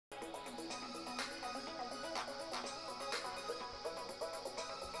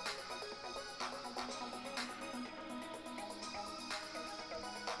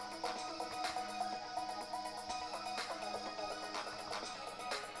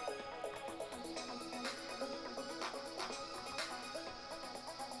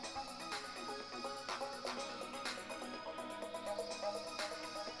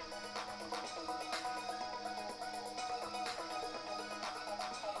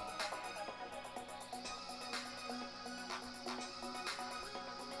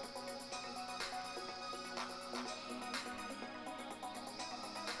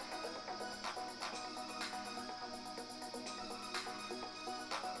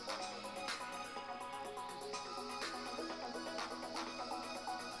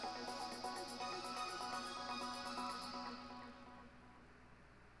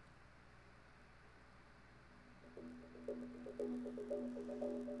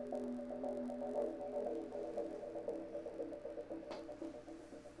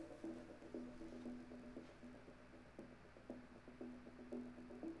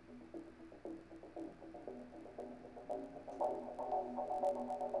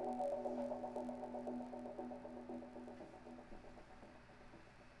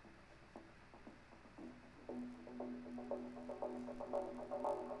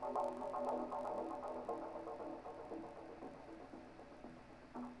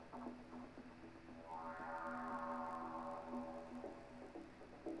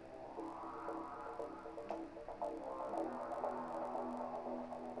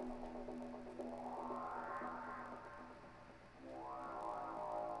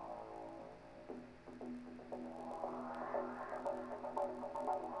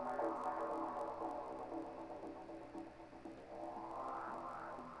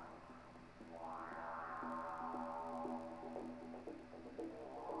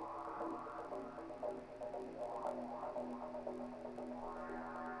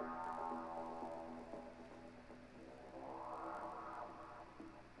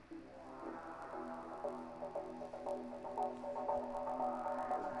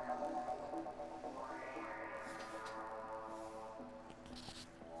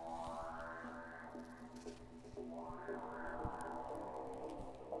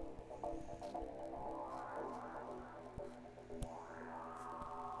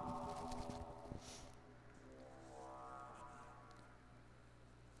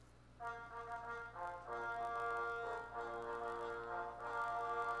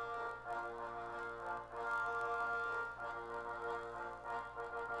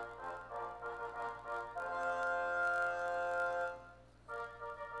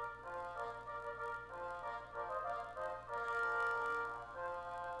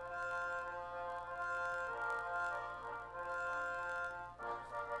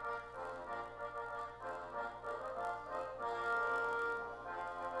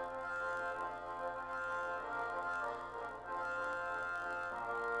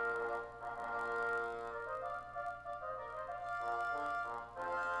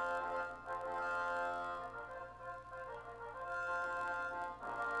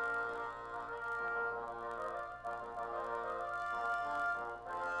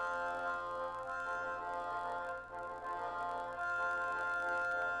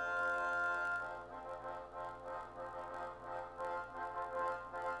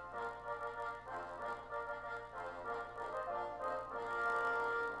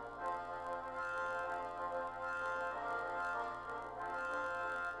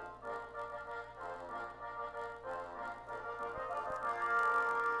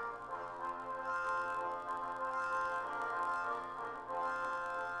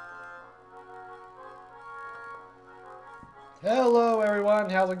Hello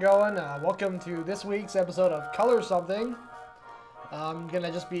everyone, how's it going? Welcome to this week's episode of Color Something. I'm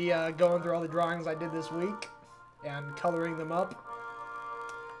gonna just be going through all the drawings I did this week and coloring them up.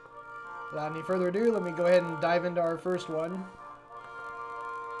 Without any further ado, let me go ahead and dive into our first one.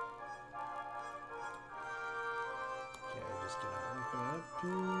 Okay, just gonna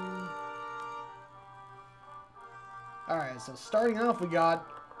open it up. Alright, so starting off we got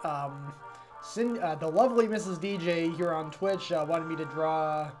the lovely Mrs. DJ here on Twitch wanted me to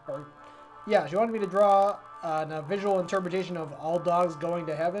draw, she wanted me to draw a visual interpretation of all dogs going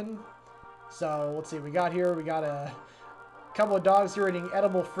to heaven. So let's see, we got a couple of dogs here eating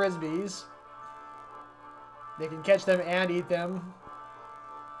edible frisbees. They can catch them and eat them.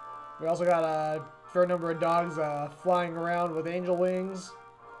 We also got a fair number of dogs flying around with angel wings.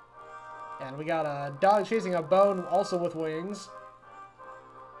 And we got a dog chasing a bone also with wings.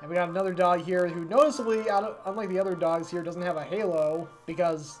 And we got another dog here who noticeably, unlike the other dogs here, doesn't have a halo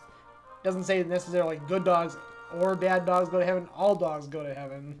because it doesn't say necessarily good dogs or bad dogs go to heaven. All dogs go to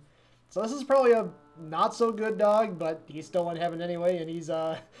heaven. So this is probably a not so good dog, but he's still in heaven anyway, and he's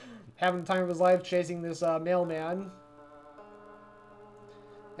having the time of his life chasing this mailman.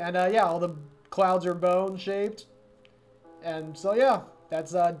 And yeah, all the clouds are bone shaped. And so yeah,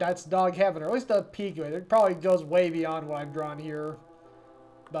 that's dog heaven, or at least a peek of it. It probably goes way beyond what I've drawn here.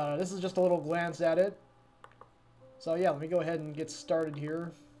 But this is just a little glance at it. So yeah, let me go ahead and get started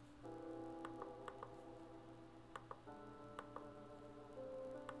here.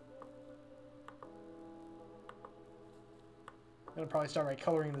 I'm going to probably start by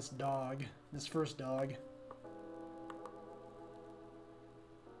coloring this dog, this first dog.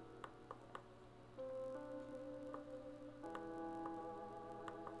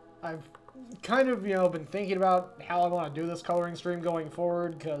 I've kind of, been thinking about how I want to do this coloring stream going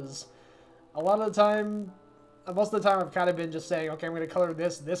forward, because a lot of the time, most of the time I've kind of been just saying, okay, I'm going to color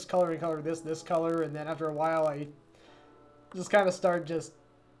this color, and color this color, and then after a while I just kind of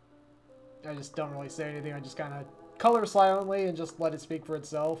I just don't really say anything, I just kind of color silently and just let it speak for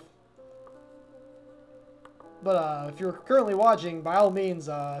itself. But if you're currently watching, by all means,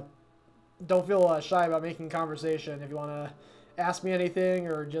 don't feel shy about making conversation. If you want to ask me anything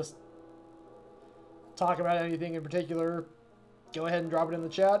or just talk about anything in particular, go ahead and drop it in the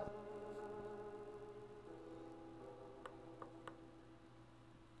chat.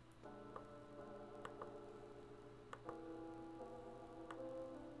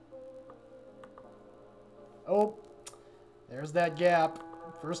 Oh, there's that gap.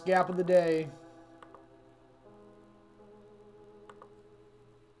 First gap of the day.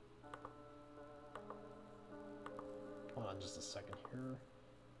 Hold on just a second here.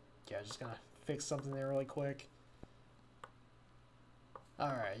 Yeah, just gonna fix something there really quick.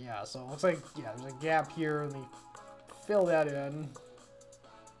 Alright, yeah, so it looks like, yeah, there's a gap here. Let me fill that in.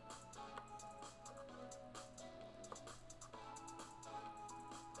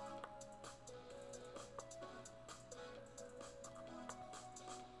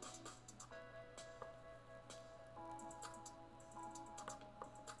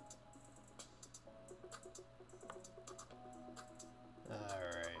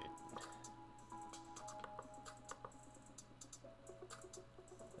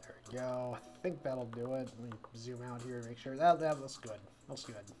 Go. I think that'll do it. Let me zoom out here and make sure that looks good. Looks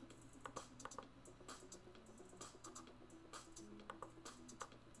good.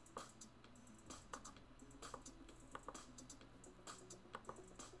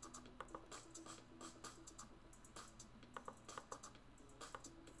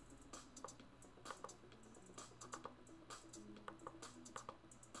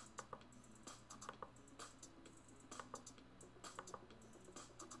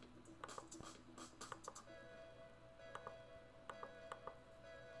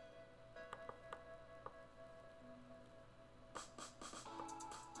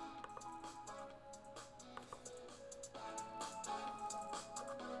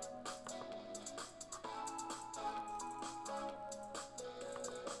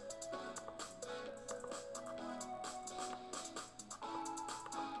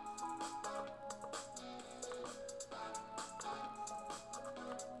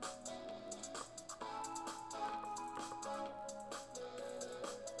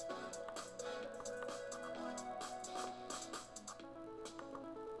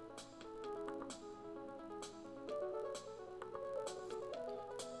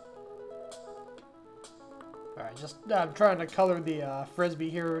 Alright, just I'm trying to color the frisbee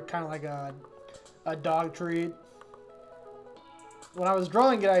here, kind of like a dog treat. When I was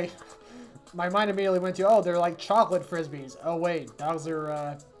drawing it, my mind immediately went to, oh, they're like chocolate frisbees. Oh wait, dogs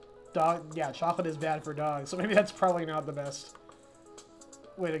are Dog, yeah, chocolate is bad for dogs, so maybe that's probably not the best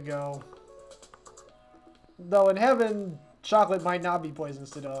way to go. Though in heaven, chocolate might not be poisonous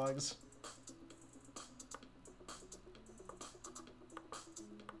to dogs.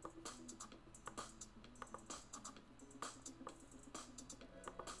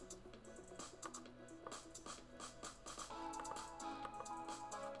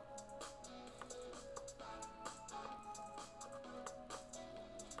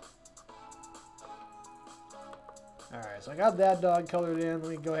 Alright, so I got that dog colored in. Let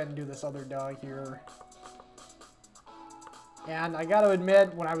me go ahead and do this other dog here. And I gotta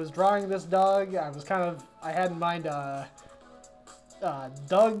admit, when I was drawing this dog, I had in mind,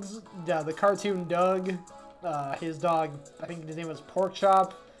 Doug's, the cartoon Doug, his dog, I think his name was Pork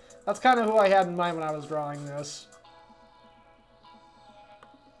Chop. That's kind of who I had in mind when I was drawing this.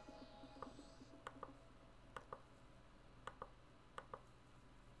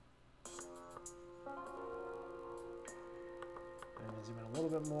 And zoom in a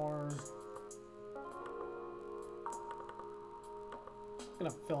little bit more. I'm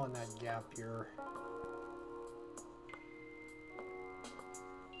gonna fill in that gap here.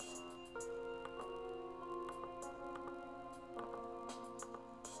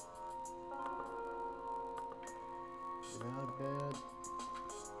 A bit.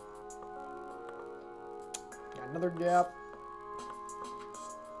 Got another gap.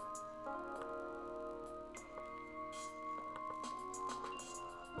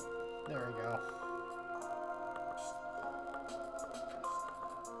 There we go.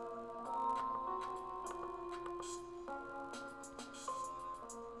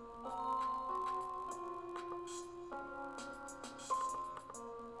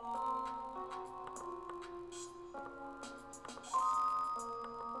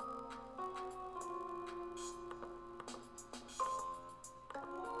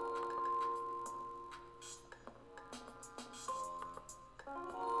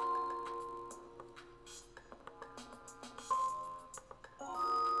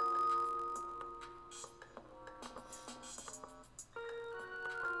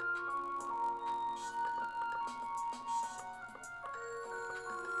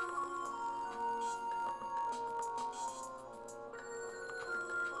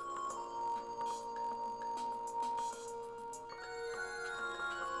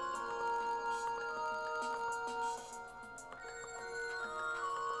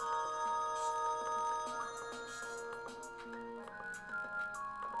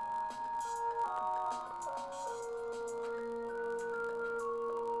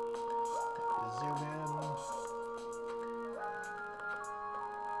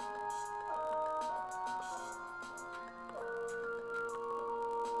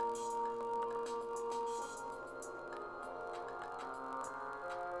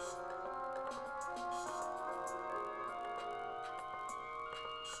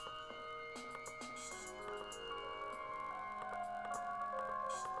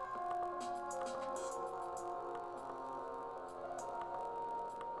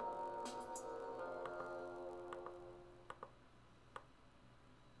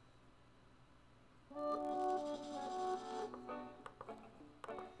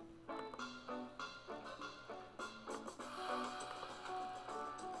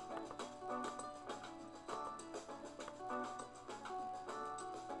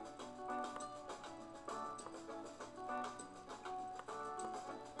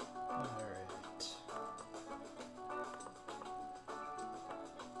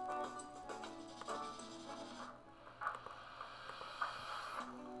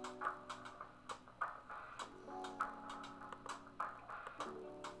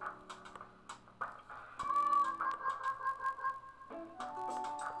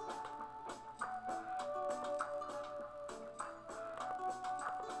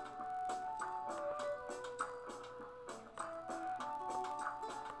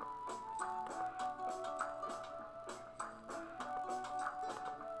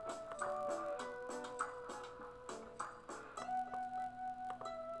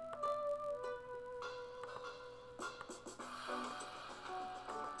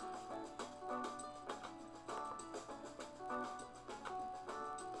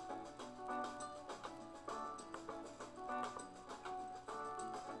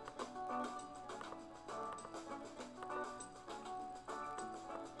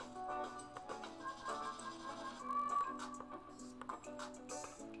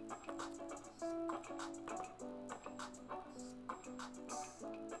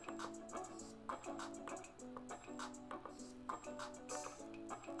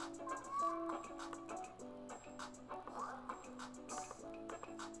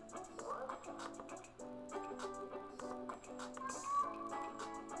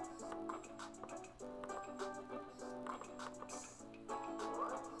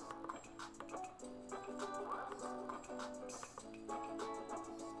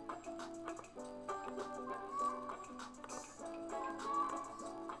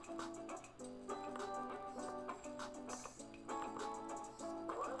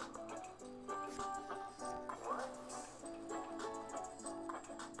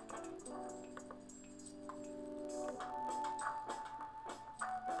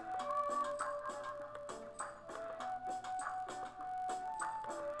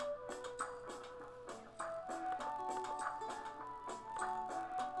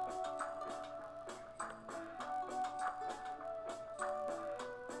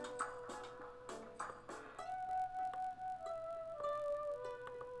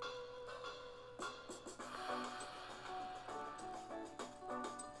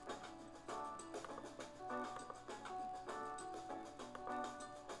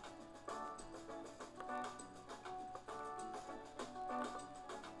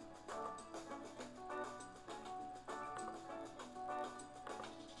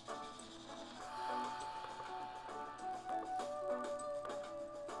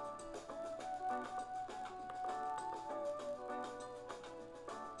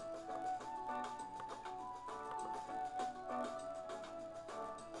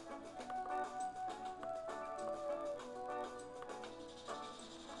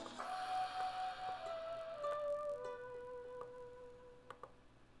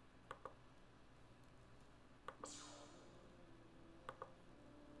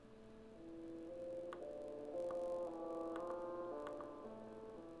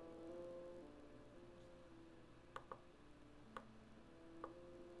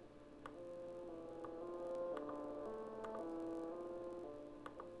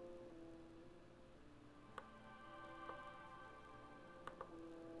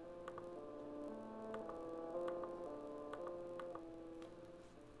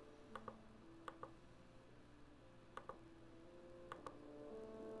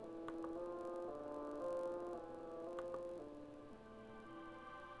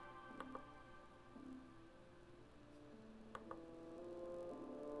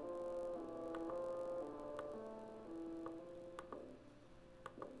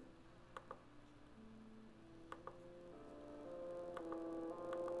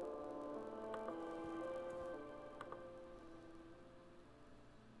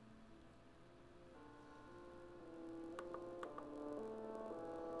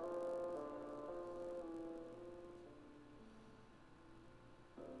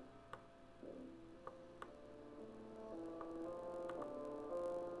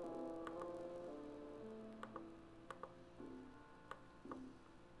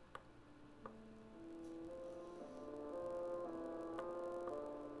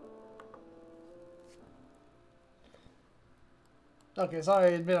 Okay, so I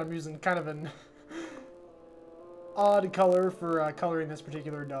admit I'm using kind of an odd color for coloring this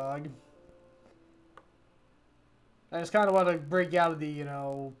particular dog. I just kind of want to break out of the, you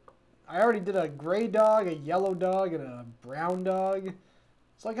know, I already did a gray dog, a yellow dog, and a brown dog.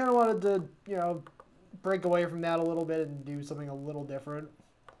 So I kind of wanted to, you know, break away from that a little bit and do something a little different.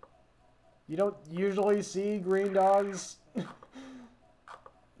 You don't usually see green dogs.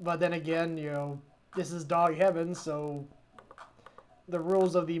 But then again, you know, this is dog heaven, so the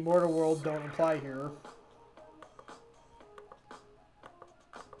rules of the mortal world don't apply here.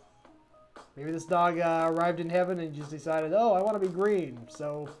 Maybe this dog arrived in heaven and just decided, oh, I want to be green.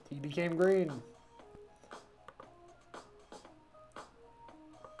 So he became green.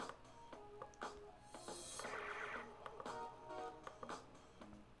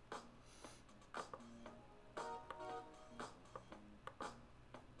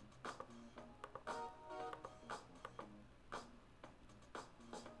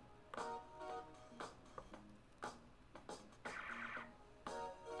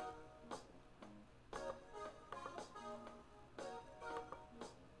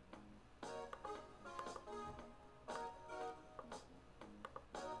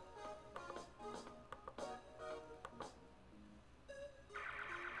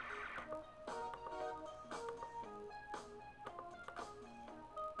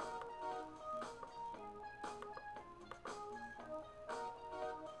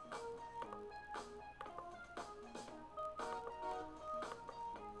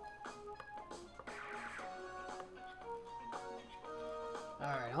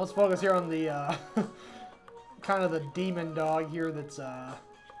 Alright, let's focus here on the, kind of the demon dog here that's,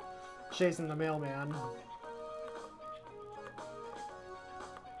 chasing the mailman.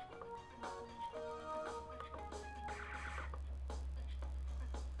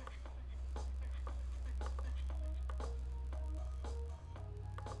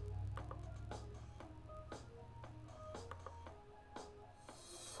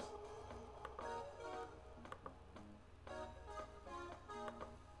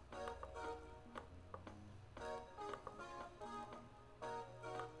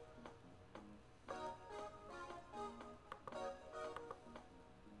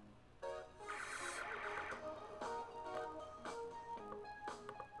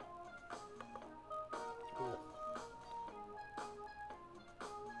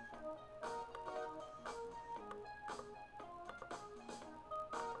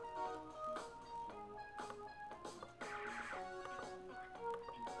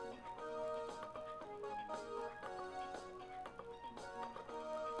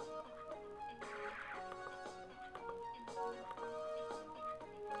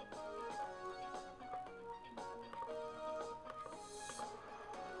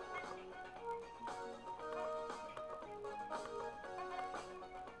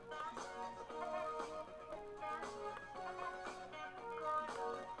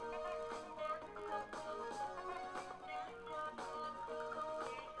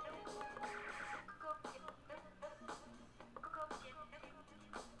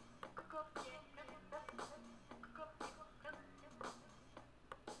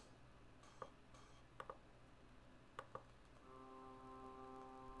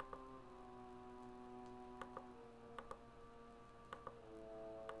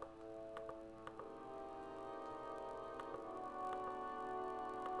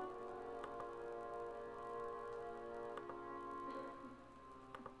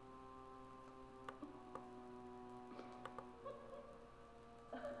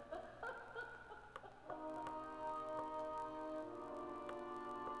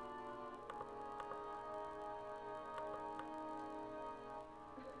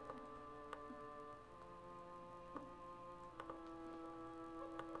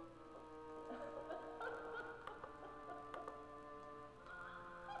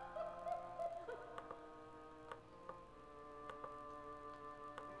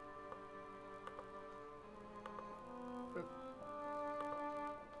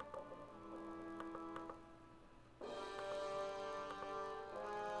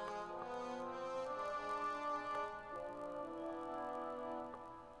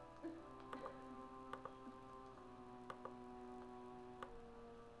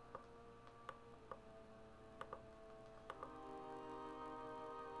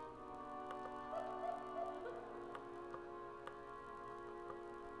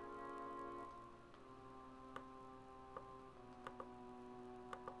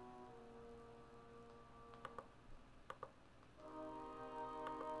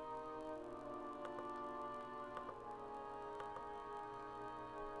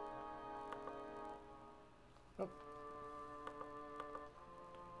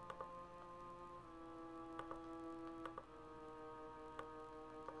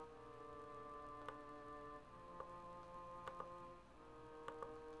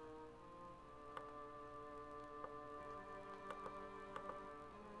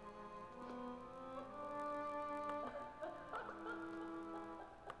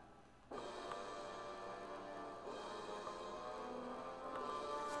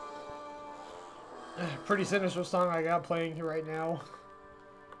 Pretty sinister song I got playing here right now.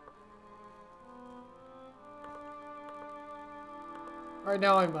 Right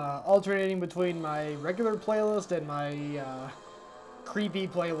now I'm alternating between my regular playlist and my creepy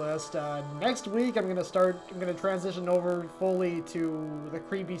playlist. Next week I'm gonna transition over fully to the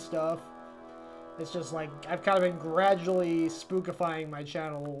creepy stuff. It's just like I've kind of been gradually spookifying my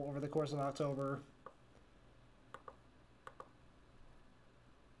channel over the course of October.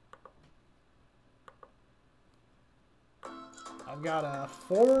 I've got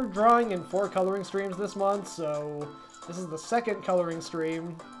 4 drawing and 4 coloring streams this month, so this is the second coloring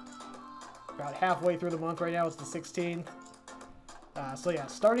stream. About halfway through the month right now, it's the 16th. So yeah,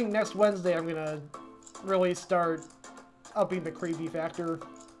 starting next Wednesday, I'm gonna really start upping the creepy factor.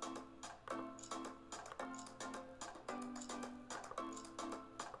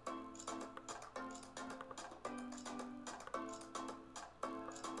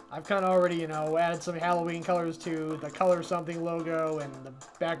 I've kind of already, you know, added some Halloween colors to the Color Something logo, and the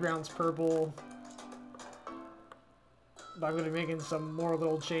background's purple. But I'm going to be making some more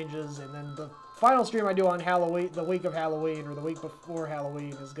little changes, and then the final stream I do on Halloween, the week of Halloween, or the week before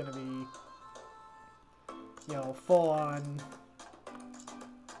Halloween, is going to be, you know, full-on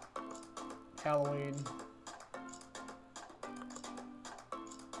Halloween.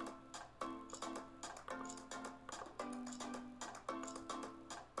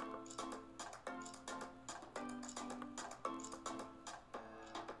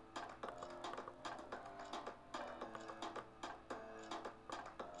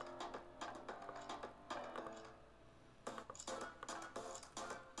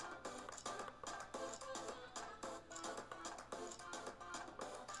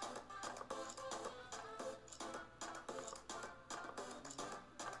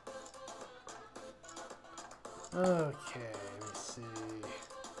 Okay, let's see.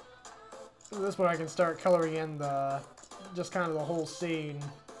 This one I can start coloring in just kind of the whole scene.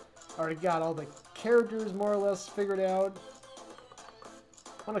 Already got all the characters more or less figured out.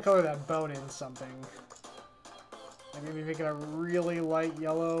 I want to color that bone in something. Like maybe make it a really light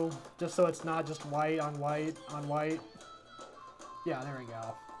yellow, just so it's not just white on white on white. Yeah, there we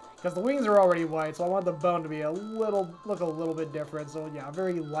go. Because the wings are already white, so I want the bone to be look a little bit different. So yeah,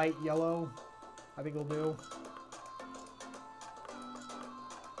 very light yellow, I think will do.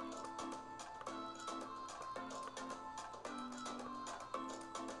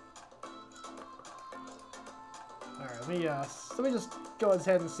 Let me just go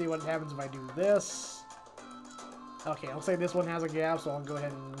ahead and see what happens if I do this. Okay, I'll say this one has a gap, so I'll go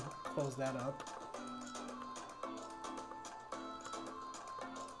ahead and close that up.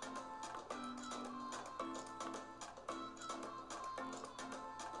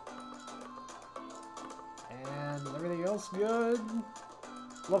 And is everything else good?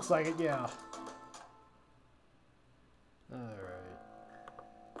 Looks like it, yeah.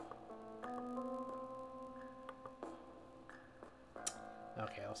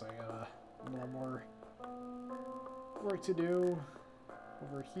 Okay, also I got a little more work to do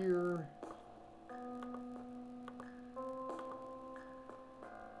over here.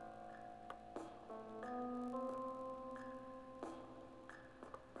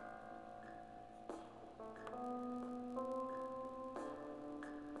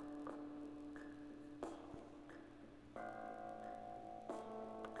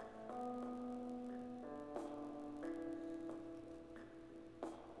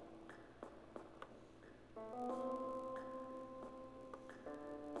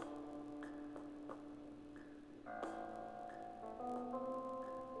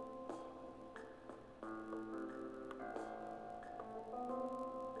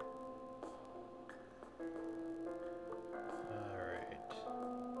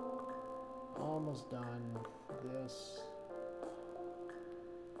 Almost done this.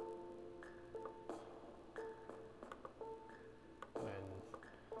 Go ahead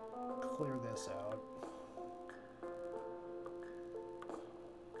and clear this out.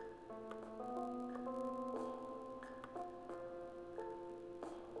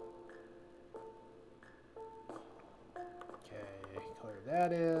 Okay, clear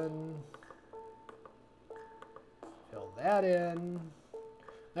that in. Fill that in.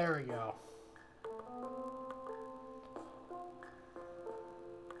 There we go.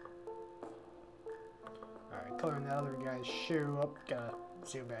 Alright, coloring the other guy's shoe up. Gotta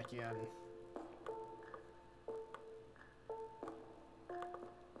zoom back in.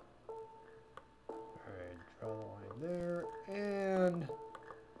 Alright, draw the line there, and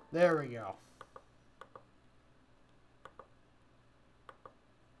there we go.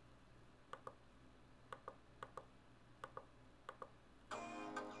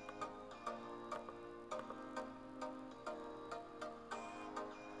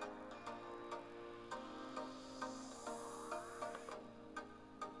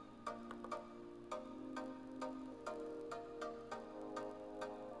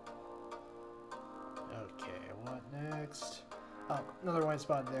 next. Oh, another white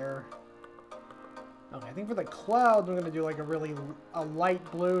spot there. Okay, I think for the clouds, I'm gonna do like a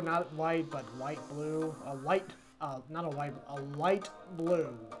light blue, not white, but light blue. A light, not a white, a light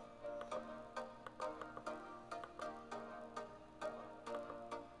blue.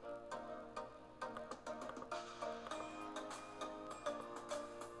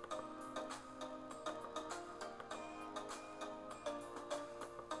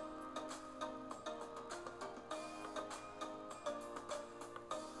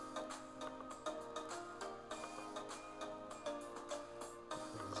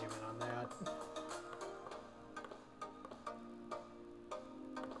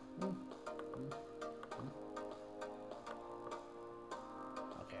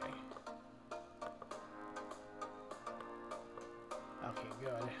 Okay,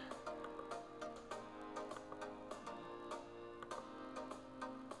 good.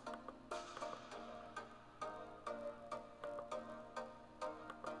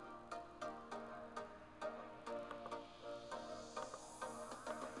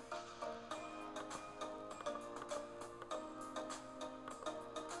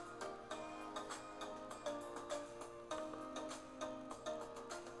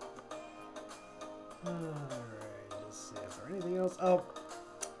 Alright, let's see. Is there anything else? Oh.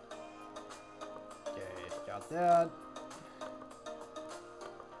 Okay, got that.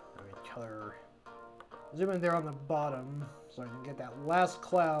 Let me color. Zoom in there on the bottom so I can get that last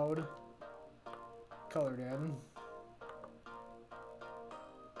cloud colored in.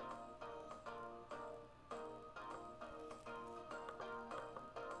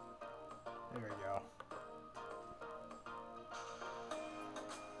 There we go.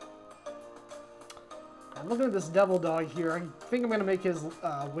 I'm looking at this devil dog here. I think I'm going to make his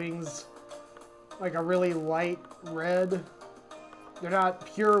wings like a really light red. They're not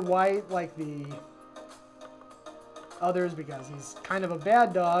pure white like the others because he's kind of a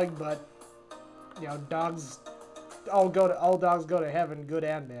bad dog, but you know, all dogs go to heaven, good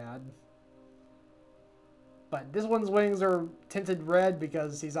and bad. But this one's wings are tinted red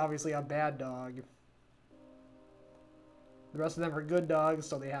because he's obviously a bad dog. The rest of them are good dogs,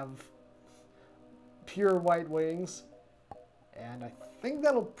 so they have pure white wings. And I think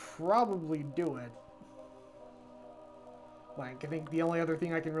that'll probably do it. Like, I think the only other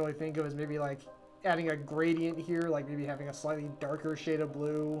thing I can really think of is maybe like adding a gradient here, like maybe having a slightly darker shade of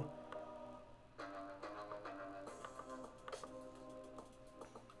blue.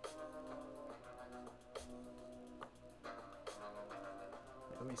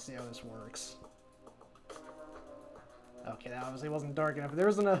 Let me see how this works. Okay, that obviously wasn't dark enough.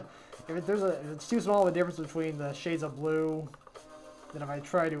 If it's too small of a difference between the shades of blue, then if I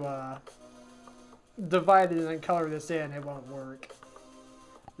try to divide it and then color this in, it won't work.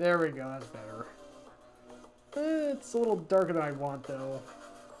 There we go, that's better. It's a little darker than I want, though.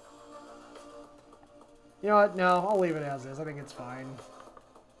 You know what? No, I'll leave it as is. I think it's fine.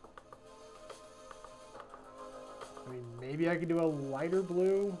 I mean, maybe I could do a lighter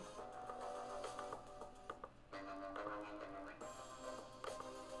blue.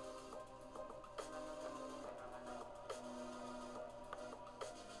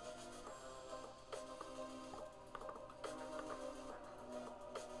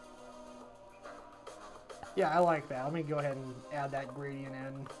 Yeah, I like that. Let me go ahead and add that gradient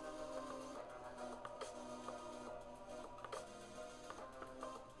in.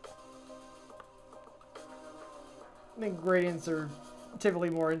 I think gradients are typically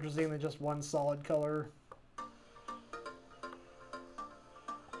more interesting than just one solid color.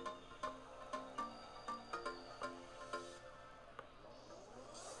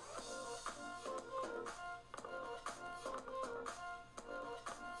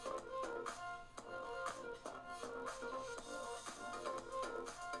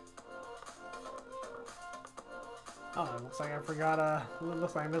 Oh, looks like I forgot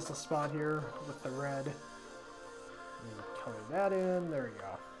looks like I missed a spot here with the red. Color that in. There we go.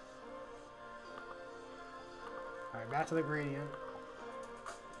 Alright, back to the gradient.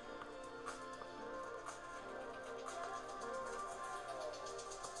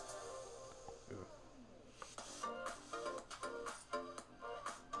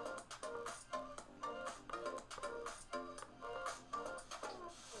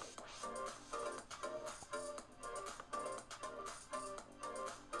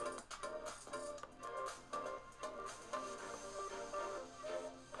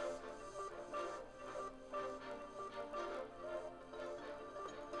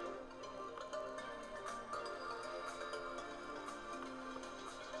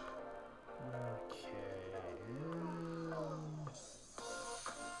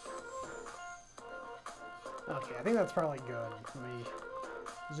 Okay, I think that's probably good. Let me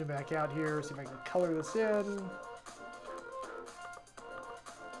zoom back out here, see if I can color this in.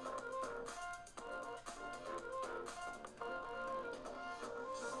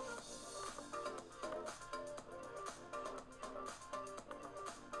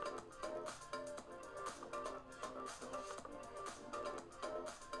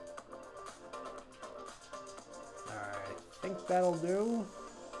 Alright, I think that'll do.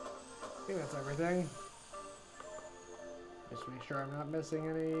 I think that's everything. Just make sure I'm not missing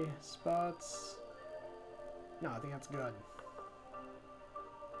any spots. No, I think that's good.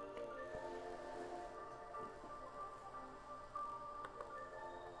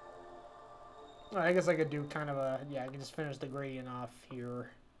 I guess I could do kind of a, yeah, I can just finish the gradient off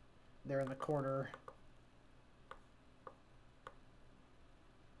here, there in the corner.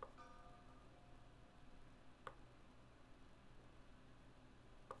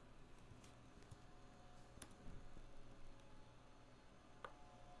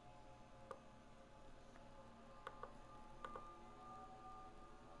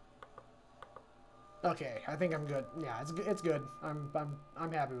 Okay, I think I'm good. Yeah, it's good.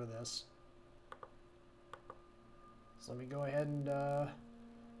 I'm happy with this. So let me go ahead and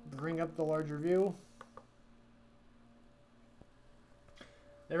bring up the larger view.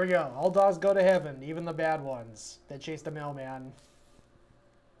 There we go. All dogs go to heaven, even the bad ones that chase the mailman.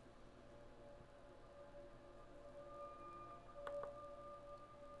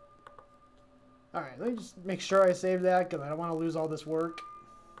 Alright, let me just make sure I save that because I don't want to lose all this work.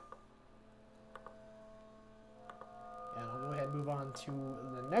 And I'll go ahead and move on to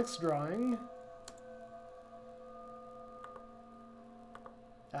the next drawing.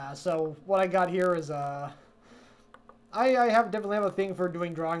 So what I got here is I definitely have a thing for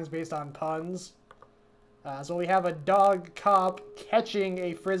doing drawings based on puns. So we have a dog cop catching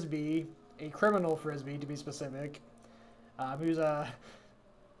a frisbee, a criminal frisbee to be specific, who's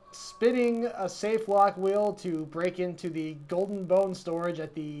spinning a safe lock wheel to break into the golden bone storage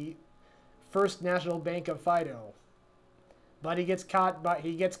at the First National Bank of Fido. But he gets caught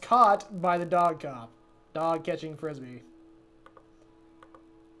by the dog cop. Dog catching frisbee.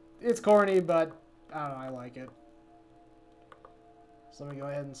 It's corny, but I don't know, I like it. So let me go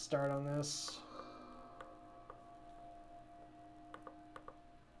ahead and start on this.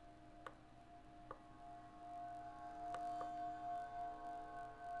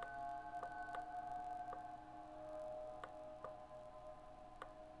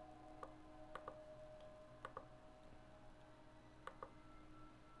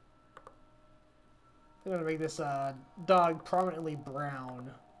 I'm gonna make this dog prominently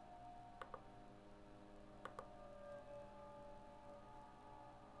brown.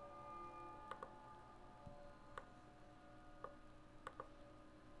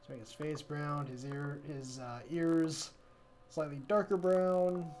 Let's make his face brown, his ears slightly darker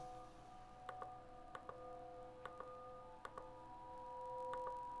brown.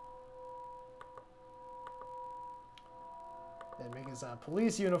 Then make his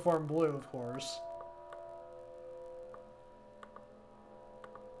police uniform blue, of course.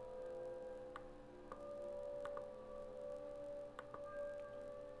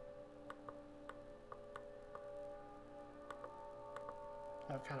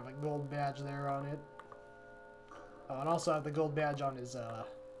 Have kind of a gold badge there on it. Oh, and also have the gold badge on his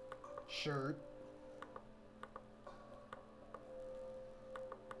shirt.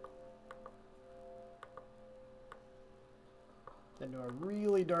 Then do a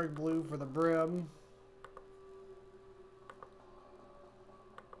really dark blue for the brim.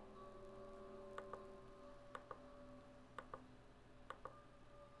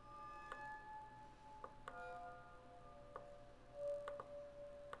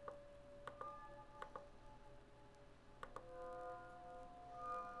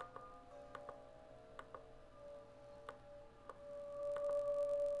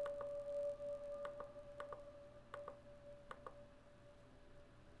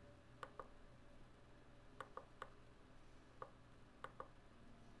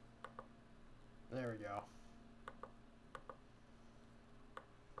 There we go.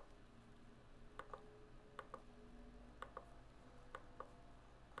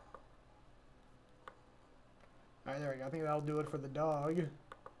 Alright, there we go. I think that'll do it for the dog. The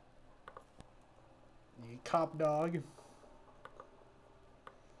cop dog.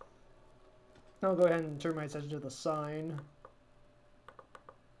 I'll go ahead and turn my attention to the sign.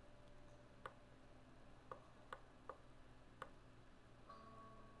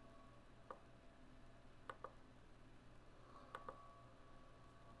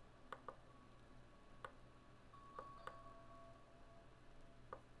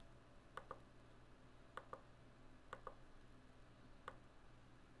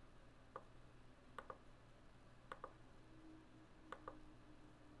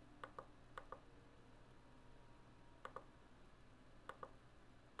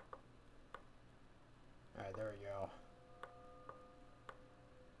 Alright, there we go.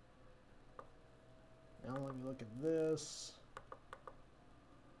 Now let me look at this.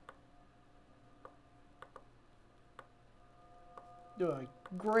 Do a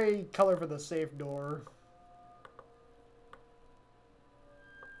gray color for the safe door.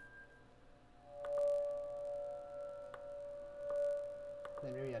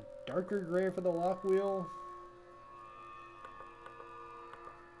 Then maybe a darker gray for the lock wheel.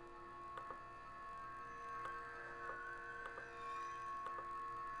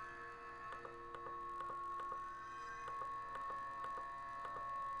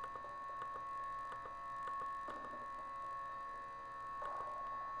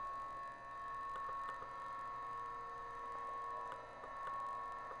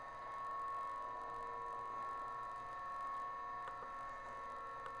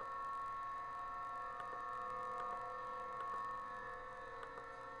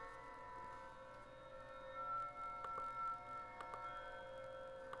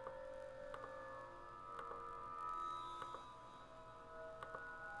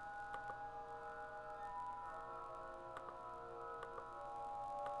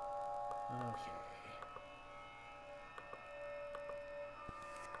 Okay.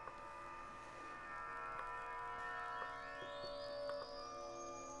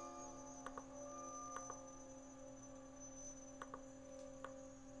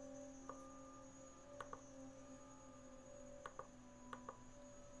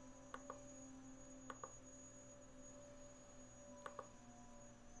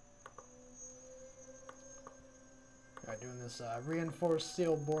 Doing this reinforced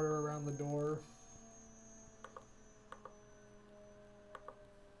steel border around the door.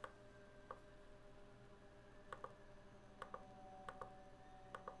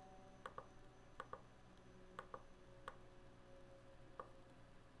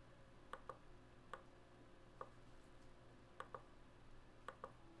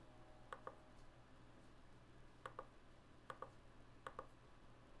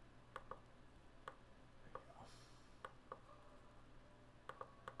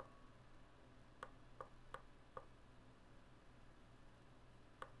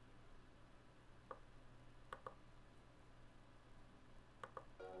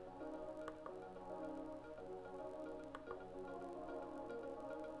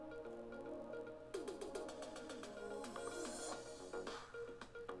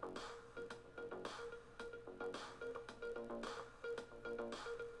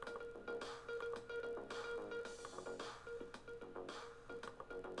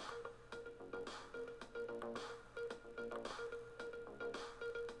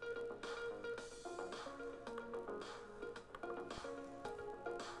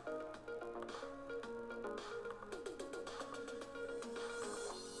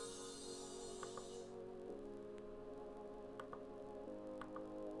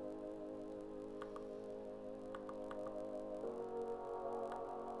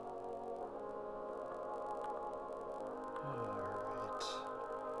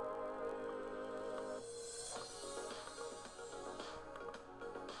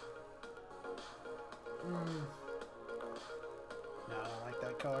 No, I don't like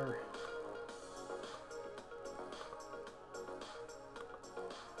that color.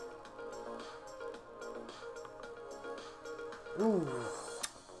 Ooh.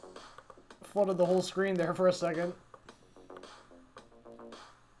 Flooded the whole screen there for a second.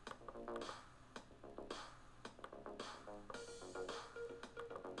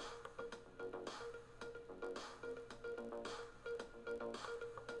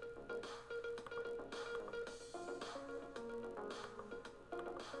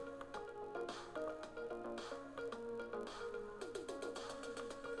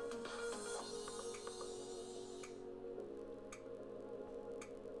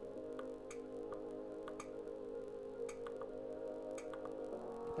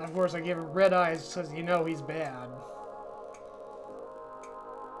 Of course, I give him red eyes because you know he's bad.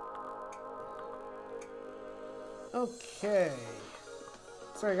 Okay.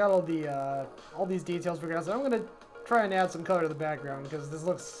 So I got all these details figured out. So I'm gonna try and add some color to the background because this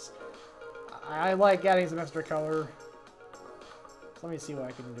looks. I like adding some extra color. So let me see what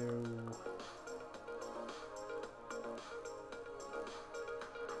I can do.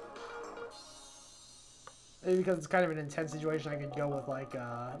 Maybe because it's kind of an intense situation, I could go with like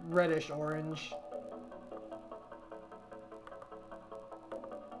reddish orange.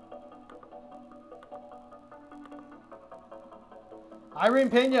 Irene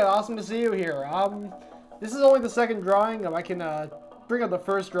Pena, awesome to see you here. This is only the second drawing. I can bring up the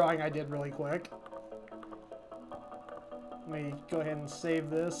first drawing I did really quick. Let me go ahead and save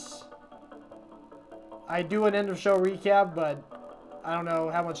this. I do an end of show recap, but I don't know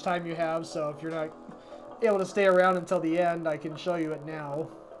how much time you have, so if you're not able to stay around until the end, I can show you it now.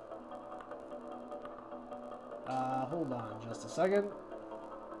 Hold on just a second.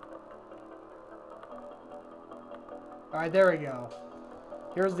 Alright, there we go.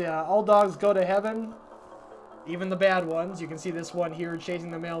 Here's the all dogs go to heaven. Even the bad ones. You can see this one here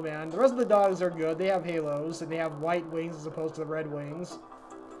chasing the mailman. The rest of the dogs are good. They have halos, and they have white wings as opposed to the red wings.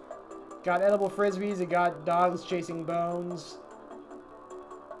 Got edible frisbees. You got dogs chasing bones.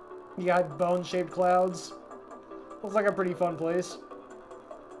 You got bone-shaped clouds. Looks like a pretty fun place.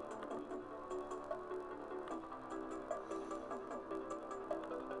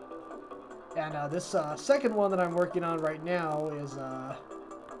 And this second one that I'm working on right now is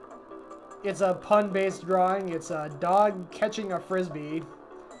it's a pun-based drawing. It's a dog catching a frisbee.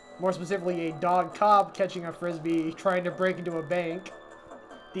 More specifically, a dog cop catching a frisbee trying to break into a bank.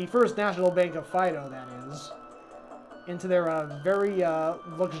 The First National Bank of Fido, that is. Into their very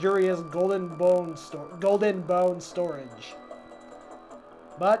luxurious golden bone storage.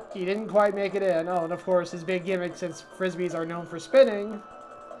 But he didn't quite make it in. Oh, and of course, his big gimmick, since frisbees are known for spinning,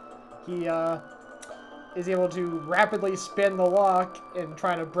 he is able to rapidly spin the lock and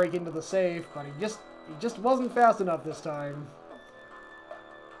try to break into the safe, but he just wasn't fast enough this time.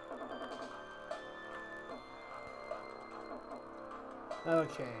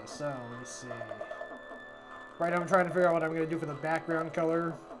 Okay, so let me see. Right now I'm trying to figure out what I'm going to do for the background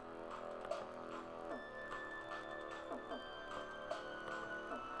color.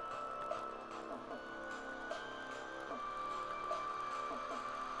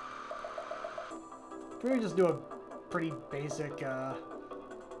 Maybe just do a pretty basic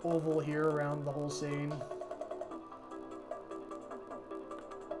oval here around the whole scene.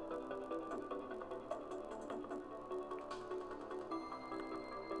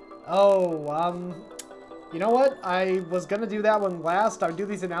 Oh, you know what? I was gonna do that one last. I would do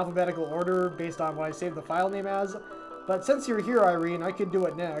these in alphabetical order based on what I saved the file name as. But since you're here, Irene, I could do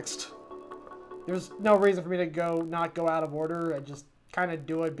it next. There's no reason for me to not go out of order. I just kind of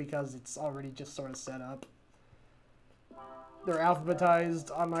do it because it's already just sort of set up. They're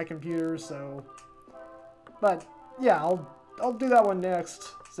alphabetized on my computer, so... But, yeah, I'll do that one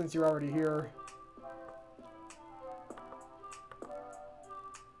next, since you're already here.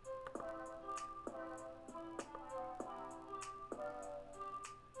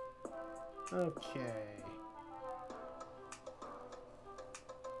 Okay.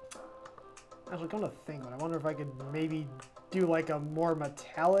 Actually, come to think of it, I wonder if I could maybe do like a more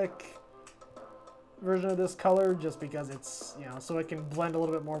metallic version of this color, just because it's, you know, so it can blend a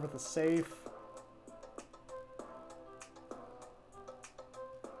little bit more with the safe.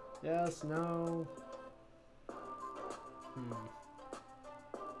 Yes, no.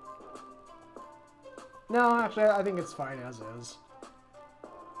 No, actually, I think it's fine as is.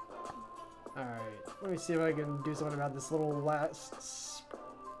 Alright, let me see if I can do something about this little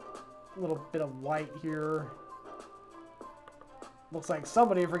bit of white here. Looks like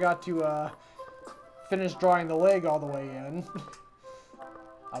somebody forgot to finish drawing the leg all the way in.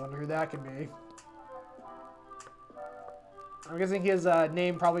 I wonder who that could be. I'm guessing his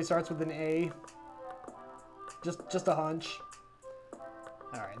name probably starts with an A. Just a hunch.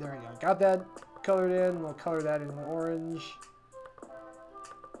 Alright, there we go. Got that colored in. We'll color that in orange.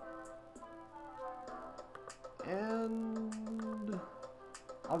 And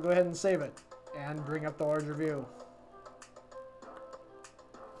I'll go ahead and save it and bring up the larger view.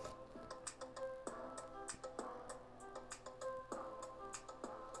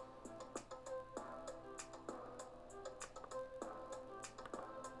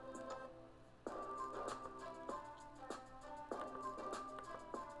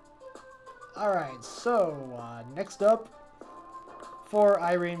 Alright, so next up for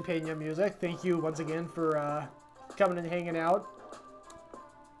Irene Pena Music. Thank you once again for coming and hanging out.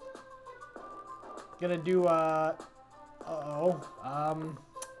 Gonna do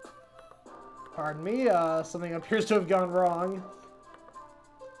pardon me, something appears to have gone wrong.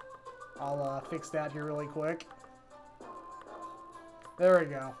 I'll fix that here really quick. There we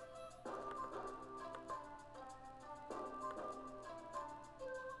go.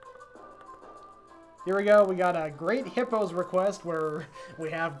 Here we go, we got a Great Hippo's request where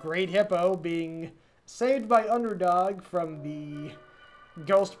we have Great Hippo being saved by Underdog from the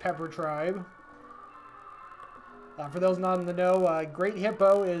Ghost Pepper tribe. For those not in the know, Great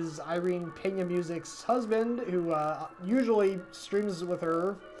Hippo is Irene Pena Music's husband, who usually streams with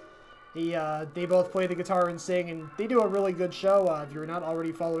her. They both play the guitar and sing, and they do a really good show. If you're not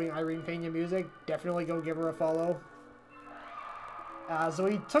already following Irene Pena Music, definitely go give her a follow. So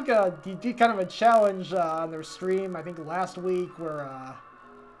he did kind of a challenge on their stream, I think last week, where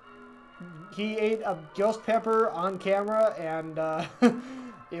he ate a ghost pepper on camera, and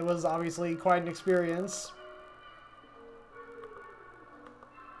it was obviously quite an experience.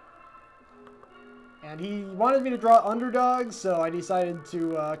 And he wanted me to draw Underdog, so I decided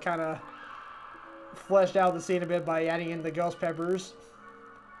to kind of flesh out the scene a bit by adding in the ghost peppers.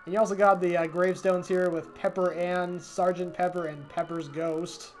 And you also got the gravestones here with Pepper Ann, Sergeant Pepper, and Pepper's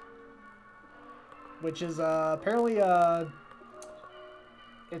Ghost. Which is apparently,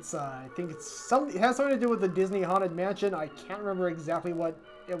 it's, I think it has something to do with the Disney Haunted Mansion. I can't remember exactly what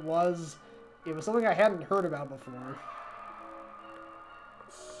it was. It was something I hadn't heard about before.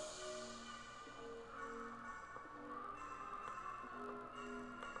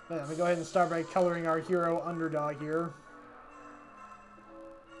 But let me go ahead and start by coloring our hero Underdog here.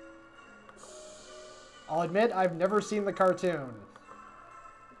 I'll admit, I've never seen the cartoon.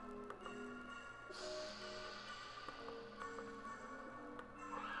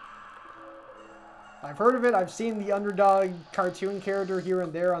 I've heard of it, I've seen the Underdog cartoon character here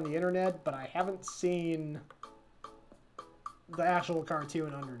and there on the internet, but I haven't seen the actual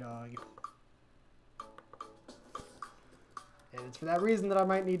cartoon Underdog. And it's for that reason that I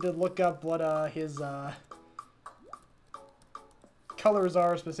might need to look up what his colors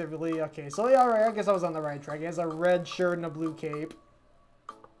are specifically. Okay, so yeah, alright, I guess I was on the right track. He has a red shirt and a blue cape.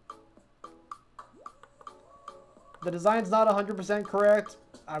 The design's not 100% correct.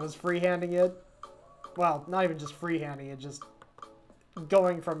 I was freehanding it. Well, not even just freehanding it, just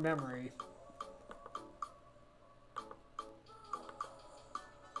going from memory.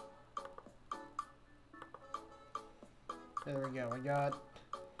 There we go.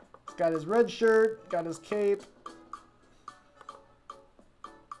 He's got his red shirt, got his cape.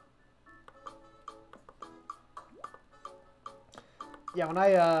 Yeah, when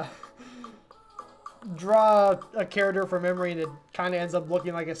I draw a character from memory and it kind of ends up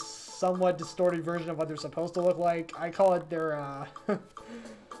looking like a somewhat distorted version of what they're supposed to look like, I call it their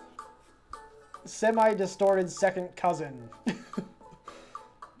semi-distorted second cousin.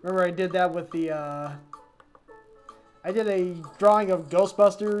 Remember I did that with the I did a drawing of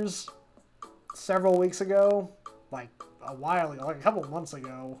Ghostbusters several weeks ago, like a while ago, like a couple months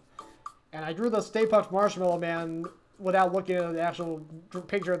ago, and I drew the Stay Puft Marshmallow Man without looking at the actual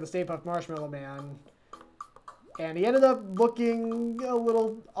picture of the Stay Puft Marshmallow Man. And he ended up looking a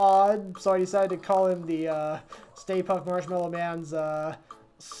little odd, so I decided to call him the Stay Puft Marshmallow Man's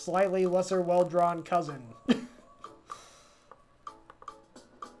slightly lesser well-drawn cousin.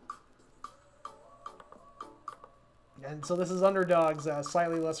 And so this is Underdog's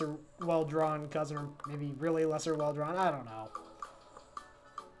slightly lesser well-drawn cousin, or maybe really lesser well-drawn, I don't know.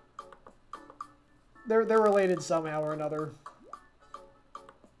 They're related somehow or another.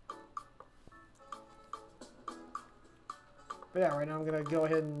 But yeah, right now I'm going to go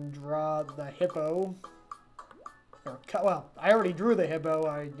ahead and draw the hippo. Or, well, I already drew the hippo.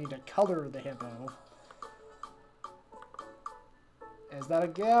 I need to color the hippo. Is that a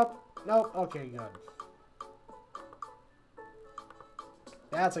gap? Nope. Okay, good.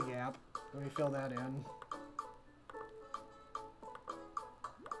 That's a gap. Let me fill that in.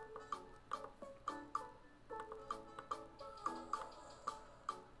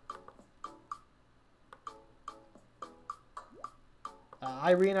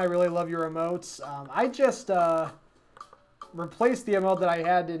 Irene, I really love your emotes. I just replaced the emote that I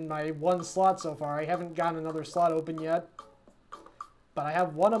had in my one slot so far. I haven't gotten another slot open yet. But I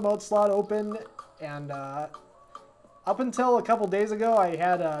have one emote slot open, and up until a couple days ago, I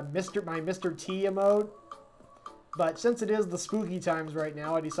had my Mr. T emote. But since it is the spooky times right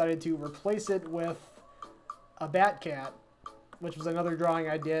now, I decided to replace it with a Bat Cat, which was another drawing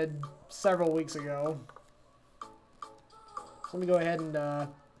I did several weeks ago. So let me go ahead and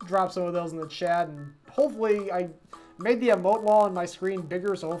drop some of those in the chat, and hopefully I made the emote wall on my screen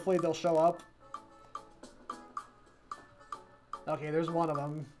bigger, so hopefully they'll show up. Okay, there's one of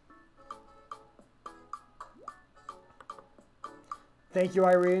them. Thank you,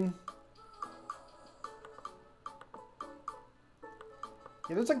 Irene.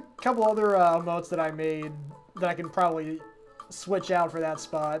 Yeah, there's a couple other emotes that I made that I can probably switch out for that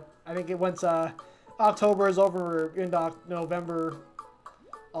spot. I think once October is over into November,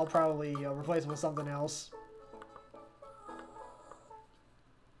 I'll probably replace it with something else.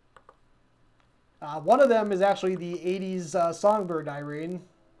 One of them is actually the 80s Songbird, Irene,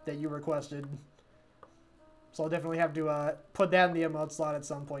 that you requested. So I'll definitely have to put that in the emote slot at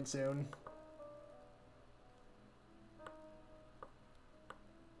some point soon.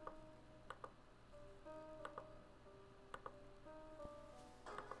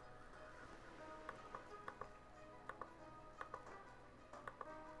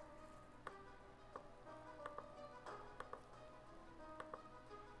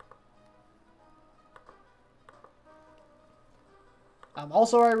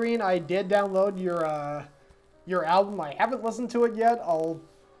 Also, Irene, I did download your album. I haven't listened to it yet. I'll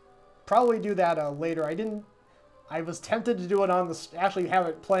probably do that later. I was tempted to do it on actually have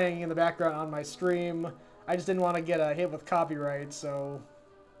it playing in the background on my stream. I just didn't want to get hit with copyright, so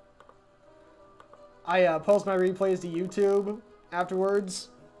I post my replays to YouTube afterwards.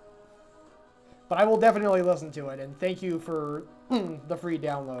 But I will definitely listen to it, and thank you for the free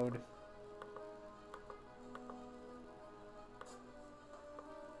download.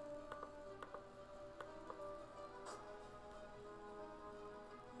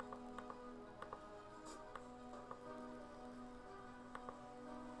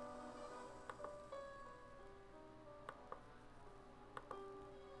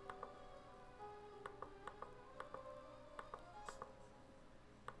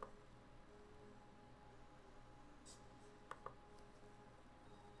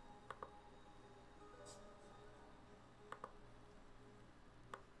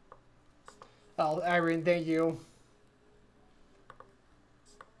 Oh, Irene, thank you.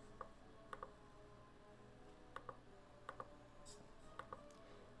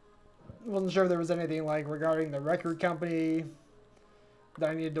 Wasn't sure if there was anything like regarding the record company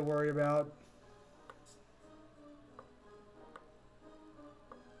that I needed to worry about.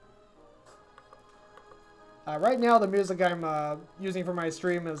 Right now, the music I'm using for my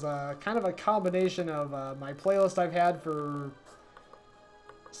stream is kind of a combination of my playlist I've had for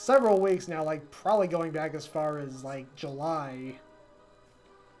several weeks now, like probably going back as far as like July.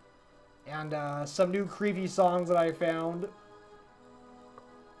 And some new creepy songs that I found.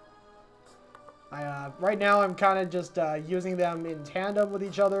 Right now I'm kind of just using them in tandem with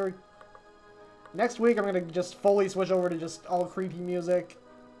each other. Next week I'm going to just fully switch over to just all creepy music.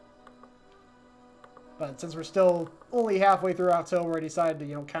 But since we're still only halfway through October, I decided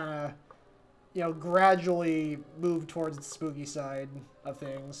to, kind of, gradually move towards the spooky side of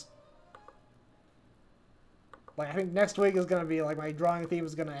things. Like, I think next week is going to be, like, my drawing theme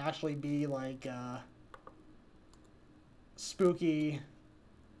is going to actually be, like, spooky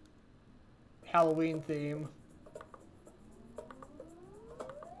Halloween theme.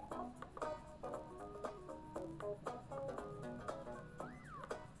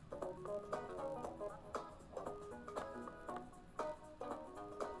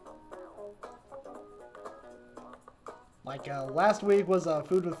 Like, last week was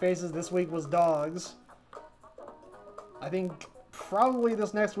Food with Faces, this week was Dogs. I think probably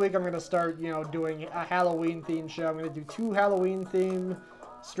this next week I'm going to start, doing a Halloween-themed show. I'm going to do 2 Halloween-themed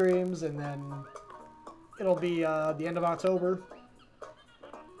streams, and then it'll be the end of October.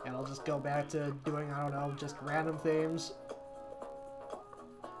 And I'll just go back to doing, I don't know, just random themes.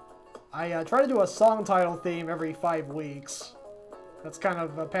 I try to do a song title theme every 5 weeks. That's kind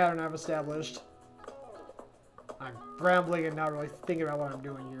of a pattern I've established. I'm rambling and not really thinking about what I'm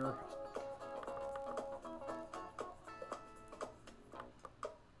doing here.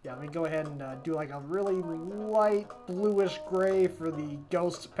 Yeah, let me go ahead and do like a really light bluish gray for the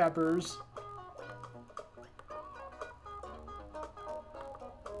ghost peppers.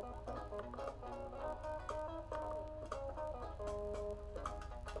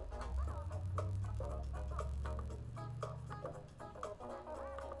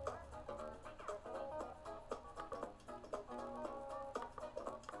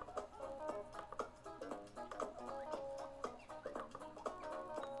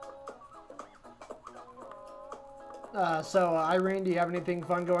 So, Irene, do you have anything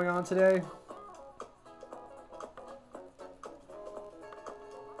fun going on today?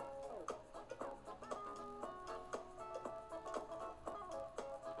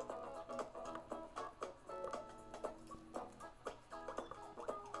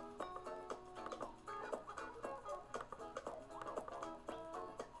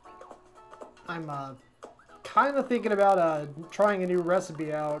 I'm kind of thinking about trying a new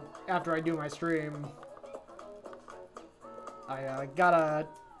recipe out after I do my stream. I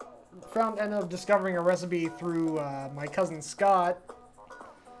ended up discovering a recipe through my cousin Scott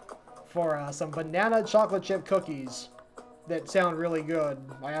for some banana chocolate chip cookies that sound really good.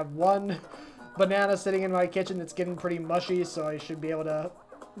 I have one banana sitting in my kitchen that's getting pretty mushy, so I should be able to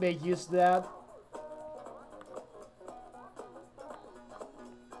make use of that.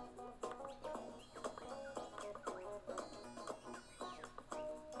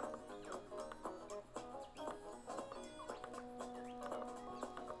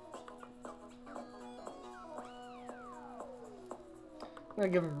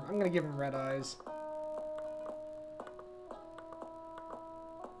 I'm gonna give him red eyes.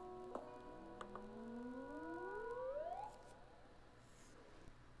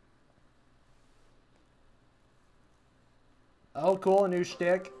 look cool, a new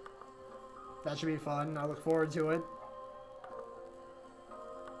shtick. That should be fun. I look forward to it.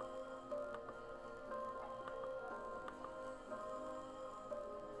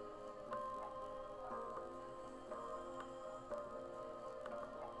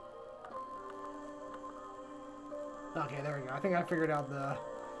 Okay, there we go. I think I figured out the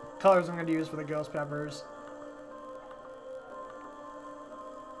colors I'm going to use for the ghost peppers.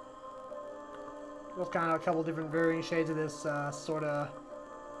 There's kind of a couple different varying shades of this sort of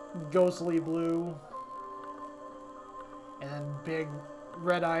ghostly blue. And then big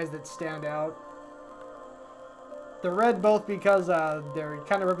red eyes that stand out. They're red both because they're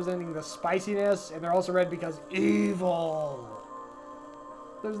kind of representing the spiciness, and they're also red because evil.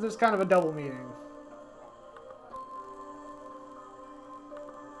 There's kind of a double meaning.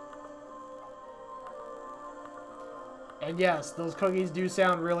 And yes, those cookies do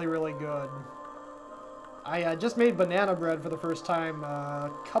sound really, really good. I just made banana bread for the first time a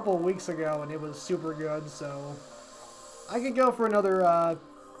couple weeks ago, and it was super good, so I could go for another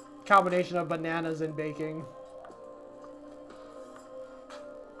combination of bananas and baking.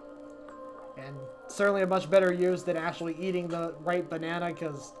 And certainly a much better use than actually eating the right banana,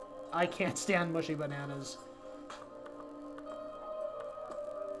 because I can't stand mushy bananas.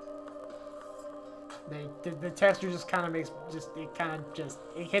 The texture just kind of makes,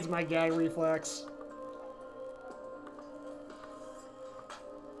 it hits my gag reflex.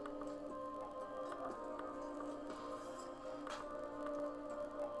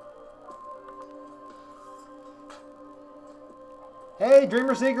 Hey,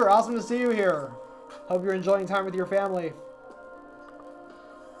 Dreamer Seeker, awesome to see you here. Hope you're enjoying time with your family.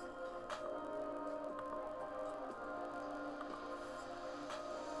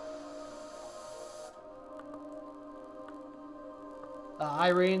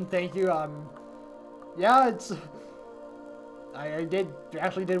 Irene, thank you. Yeah, it's... I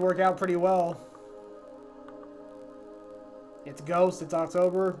actually did work out pretty well. It's Ghost, it's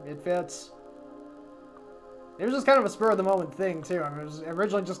October, it fits. It was just kind of a spur-of-the-moment thing, too. I mean, it was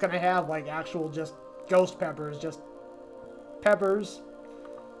originally just going to have, like, actual just ghost peppers, just peppers.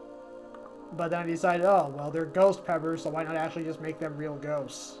 But then I decided, oh, well, they're ghost peppers, so why not actually just make them real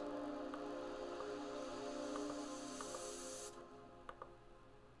ghosts?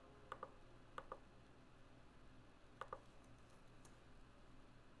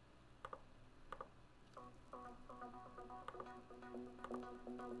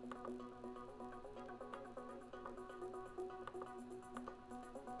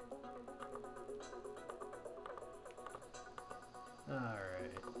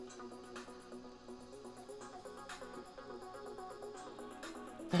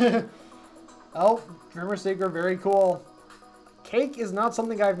 Oh, Dreamer Seeker, very cool. Cake is not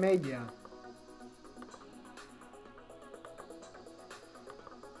something I've made yet.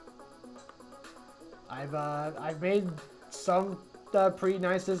 I've made some pretty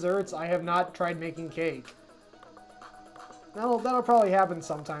nice desserts. I have not tried making cake. That'll probably happen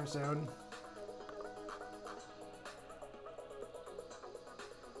sometime soon.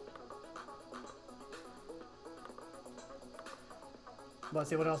 Let's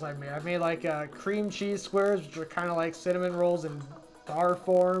see what else I've made. I've made like cream cheese squares, which are kind of like cinnamon rolls in bar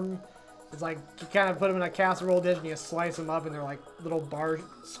form. It's like you kind of put them in a casserole dish and you slice them up, and they're like little bar,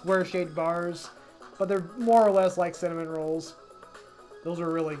 square-shaped bars. But they're more or less like cinnamon rolls. Those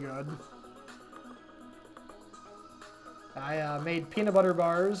are really good. I made peanut butter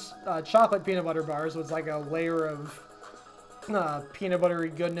bars, chocolate peanut butter bars. So it's like a layer of peanut buttery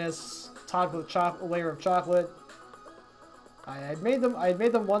goodness topped with a layer of chocolate. I had made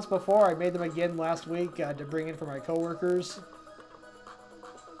them once before. I made them again last week to bring in for my coworkers.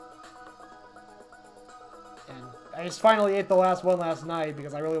 And I just finally ate the last one last night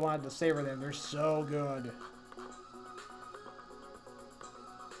because I really wanted to savor them. They're so good.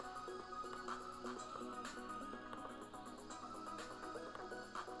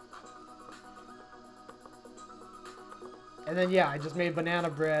 And then yeah, I just made banana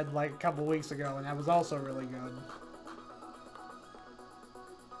bread like a couple weeks ago, and that was also really good.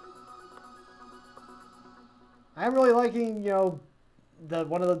 I'm really liking, you know,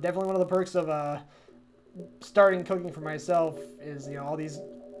 definitely one of the perks of starting cooking for myself is, you know, all these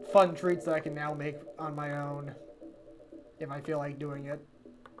fun treats that I can now make on my own if I feel like doing it.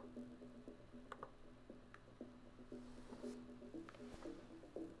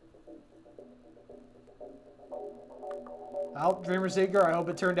 Well, Dreamer Seeker, I hope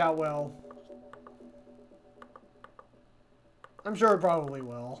it turned out well. I'm sure it probably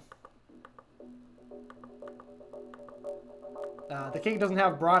will. The cake doesn't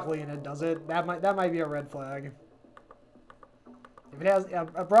have broccoli in it, does it? That might be a red flag. If it has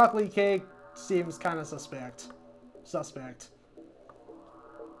a broccoli cake, seems kind of suspect.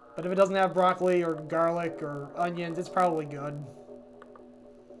 But if it doesn't have broccoli or garlic or onions, it's probably good.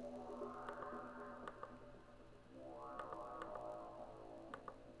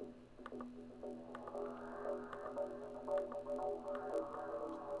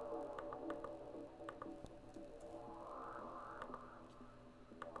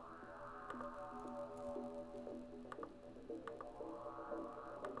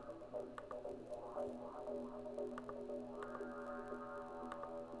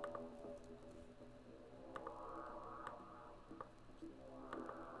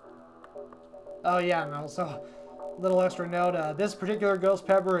 Oh yeah, and also, little extra note, this particular ghost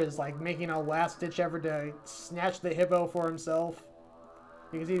pepper is like making a last-ditch effort to snatch the hippo for himself.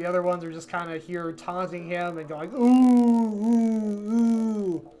 You can see the other ones are just kind of here taunting him and going, ooh, ooh,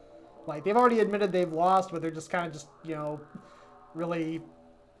 ooh. Like, they've already admitted they've lost, but they're just kind of just, you know, really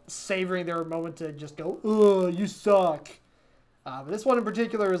savoring their moment to just go, ugh, you suck. But this one in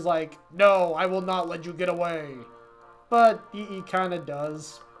particular is like, no, I will not let you get away. But he kind of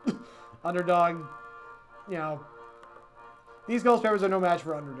does. Underdog, you know, these ghost peppers are no match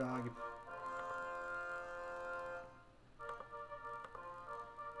for Underdog.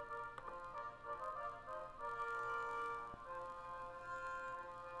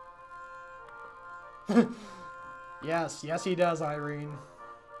 Yes, yes he does, Irene.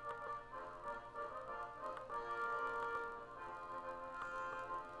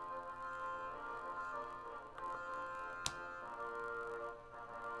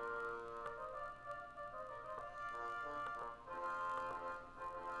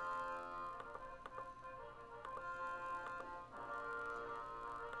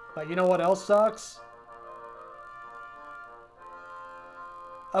 But you know what else sucks?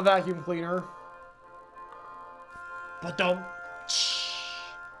 A vacuum cleaner. But don't.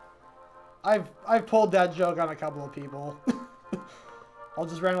 I've pulled that joke on a couple of people. I'll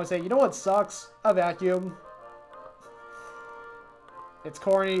just randomly say, you know what sucks? A vacuum. It's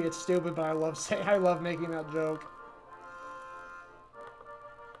corny, it's stupid, but I love making that joke.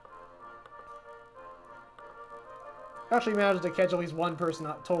 I actually managed to catch at least one person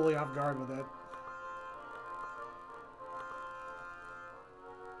totally off guard with it.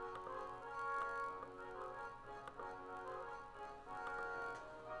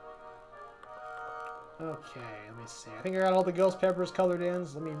 Okay, let me see. I think I got all the ghost peppers colored in,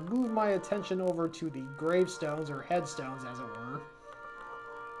 so let me move my attention over to the gravestones, or headstones, as it were.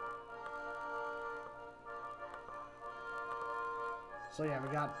 So yeah, we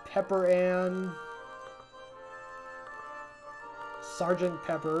got Pepper Ann, Sergeant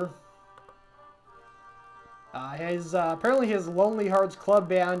Pepper. Apparently his Lonely Hearts Club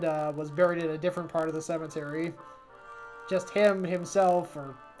band was buried in a different part of the cemetery. Just himself,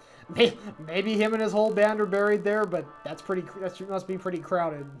 or maybe him and his whole band are buried there, but that must be pretty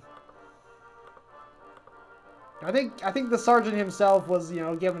crowded. I think the sergeant himself was, you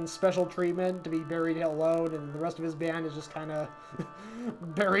know, given special treatment to be buried alone, and the rest of his band is just kind of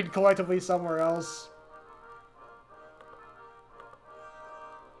buried collectively somewhere else.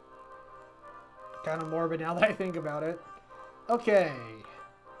 Kind of morbid now that I think about it. Okay.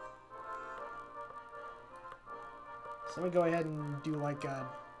 So let me go ahead and do like a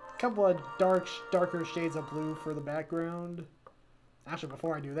couple of darker shades of blue for the background. Actually,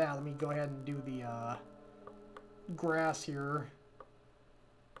 before I do that, let me go ahead and do the grass here.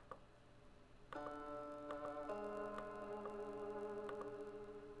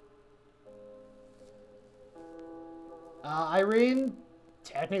 Irene,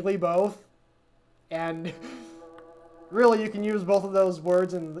 technically both. And really, you can use both of those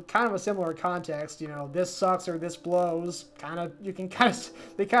words in kind of a similar context. You know, this sucks or this blows.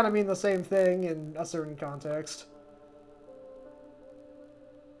 They kind of mean the same thing in a certain context.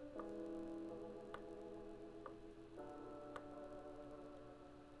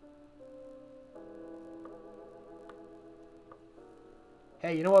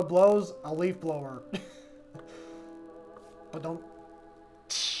 Hey, you know what blows? A leaf blower. But don't.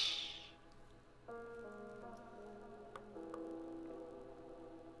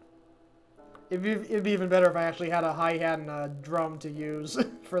 It'd be even better if I actually had a hi-hat and a drum to use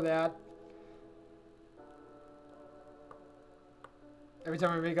for that. Every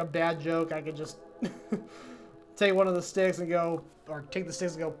time I make a bad joke, I could just take one of the sticks and go, or take the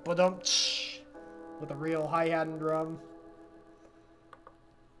sticks and go, ba-dum, with a real hi-hat and drum.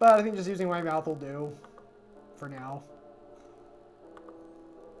 But I think just using my mouth will do for now.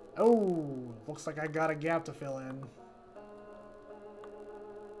 Oh, looks like I got a gap to fill in.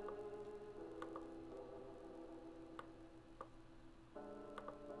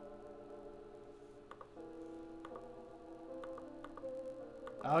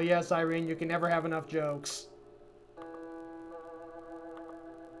 Oh yes, Irene, you can never have enough jokes.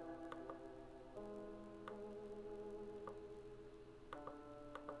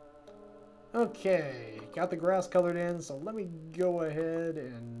 Okay, got the grass colored in, so let me go ahead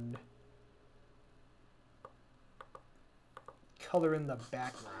and color in the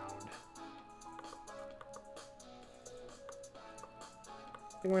background.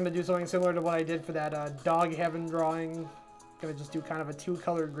 I think we're going to do something similar to what I did for that dog heaven drawing. Going to just do kind of a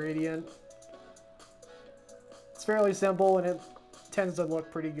two-color gradient. It's fairly simple and it tends to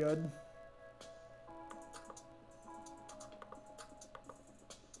look pretty good.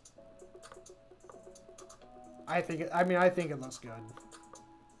 I think it looks good.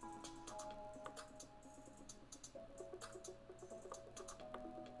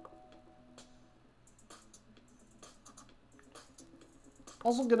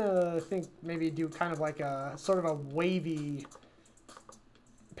 Also gonna maybe do kind of like a sort of a wavy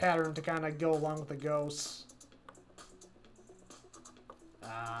pattern to kind of go along with the ghosts.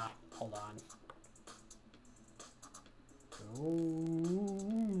 Hold on.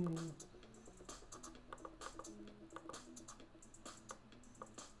 Ooh.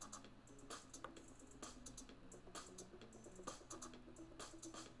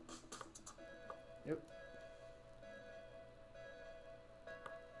 Yep.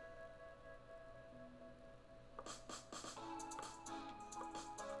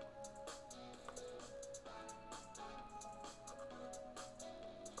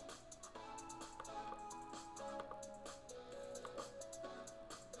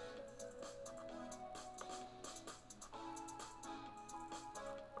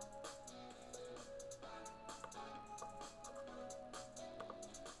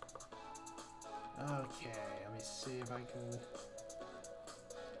 Okay, let me see if I can.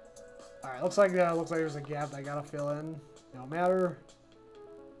 All right, looks like there's a gap that I gotta fill in. No matter.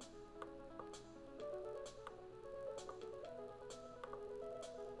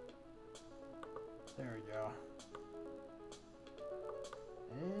 There we go.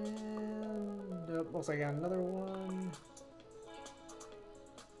 And looks like I got another one.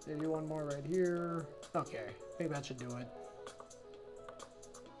 Maybe one more right here. Okay, I think that should do it.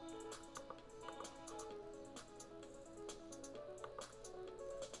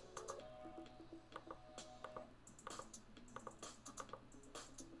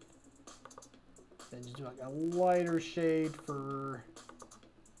 Then just do like a lighter shade for...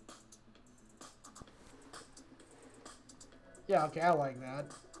 Yeah, okay, I like that.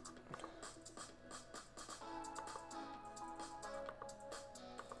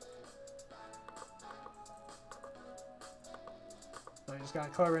 I just gotta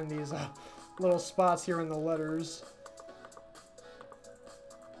color in these little spots here in the letters.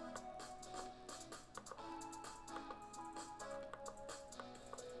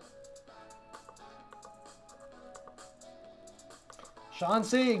 Sean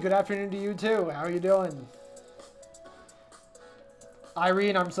C., good afternoon to you too. How are you doing?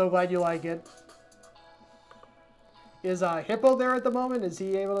 Irene, I'm so glad you like it. Is Hippo there at the moment? Is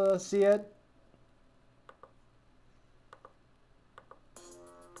he able to see it?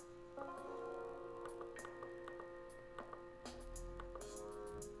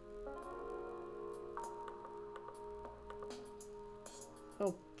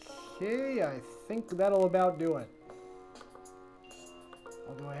 Okay, I think that'll about do it.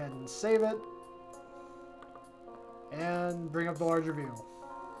 I'll go ahead and save it. And bring up the larger view.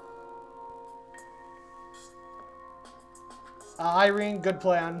 Irene, good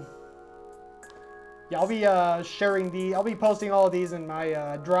plan. Yeah, I'll be I'll be posting all of these in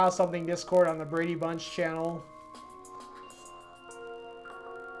my Draw Something Discord on the Brady Bunch channel.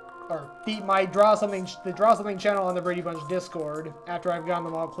 Or my the Draw Something channel on the Brady Bunch Discord after I've gotten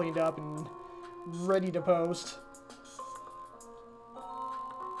them all cleaned up and ready to post.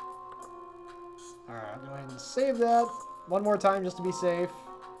 Alright, I'll go ahead and save that one more time just to be safe.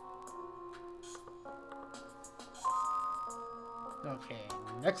 Okay,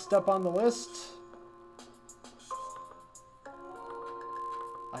 next up on the list,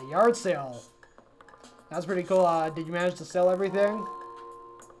 a yard sale. That's pretty cool. Did you manage to sell everything?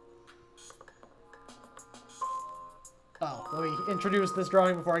 Oh, let me introduce this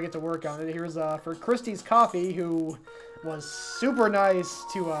drawing before I get to work on it. Here's for Christie's Coffee, who was super nice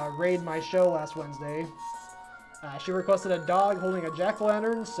to raid my show last Wednesday. She requested a dog holding a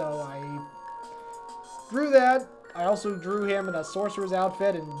jack-o'-lantern, so I drew that. I also drew him in a sorcerer's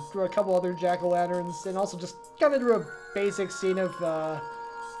outfit and drew a couple other jack-o'-lanterns, and also just kind of drew a basic scene of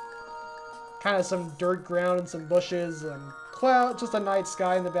kind of some dirt ground and some bushes and cloud, just a night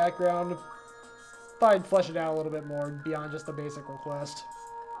sky in the background. Thought I'd flesh it out a little bit more beyond just the basic request.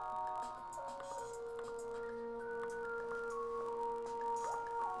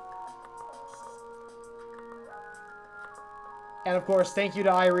 And of course, thank you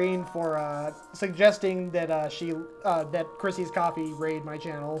to Irene for suggesting that that Chrissy's Coffee raid my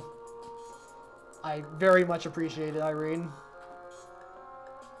channel. I very much appreciate it, Irene.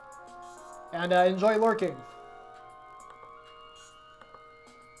 And enjoy lurking.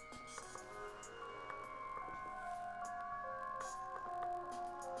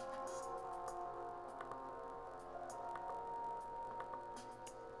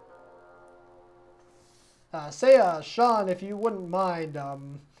 Sean, if you wouldn't mind,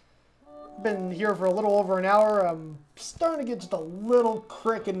 been here for a little over an hour. I'm starting to get just a little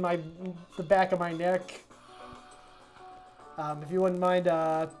crick in the back of my neck. If you wouldn't mind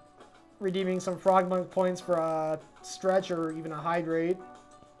redeeming some Frogmonk points for a stretch or even a hydrate,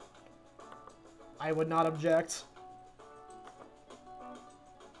 I would not object.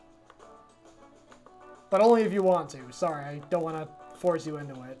 But only if you want to. Sorry, I don't want to force you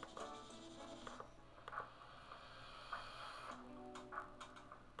into it.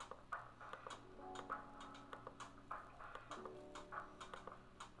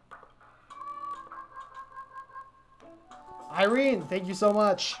 Irene, thank you so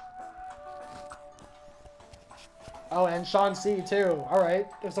much. Oh, and Sean C too. All right,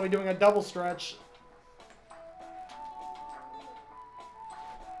 so we're doing a double stretch.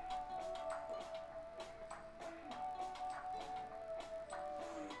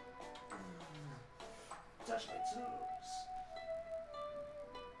 Touch my toes.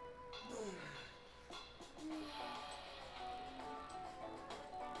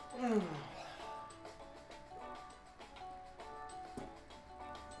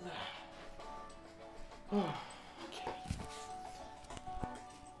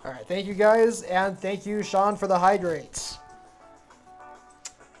 Alright, thank you guys, and thank you, Sean, for the hydrates.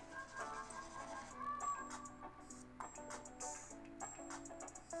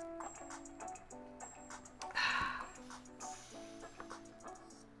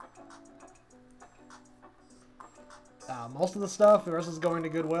 Most of the stuff, the rest is going to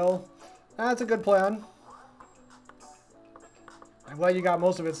Goodwill. That's a good plan. I'm glad you got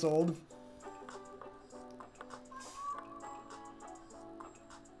most of it sold.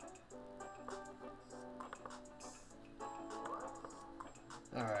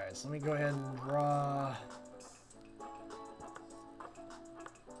 Alright, so let me go ahead and draw...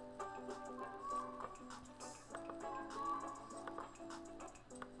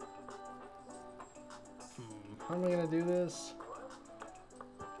 How am I going to do this?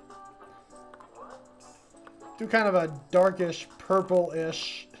 Do kind of a darkish,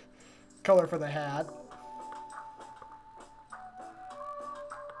 purple-ish color for the hat.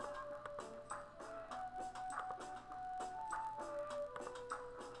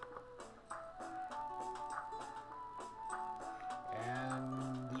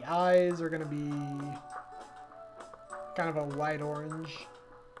 And the eyes are going to be kind of a white orange.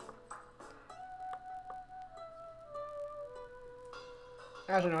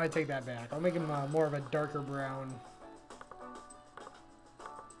 Actually, no, I take that back. I'll make him more of a darker brown.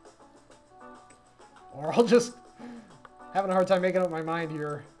 Or I'll just... having a hard time making up my mind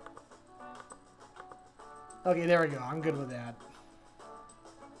here. Okay, there we go. I'm good with that.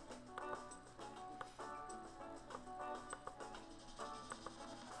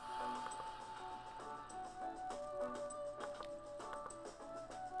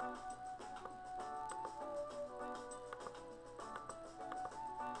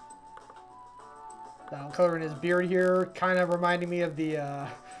 Now, coloring his beard here, kind of reminding me of the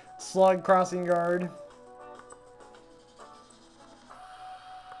slug crossing guard.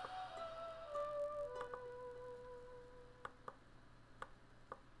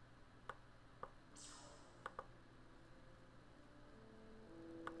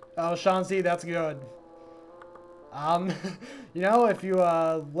 Oh, Sean C, that's good. You know, if you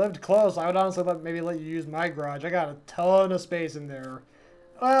lived close, I would honestly maybe let you use my garage. I got a ton of space in there.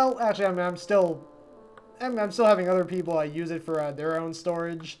 Well, actually, I'm still having other people use it for their own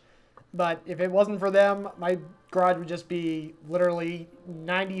storage. But if it wasn't for them, my garage would just be literally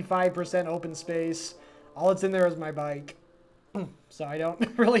 95% open space. All that's in there is my bike. So I don't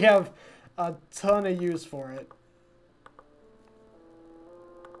really have a ton of use for it.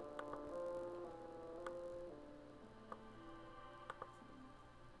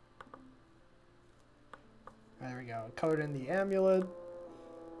 There we go. Colored in the amulet.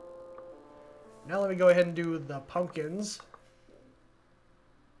 Now let me go ahead and do the pumpkins.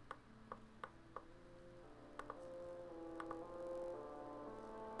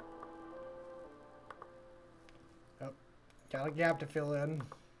 Oh, got a gap to fill in.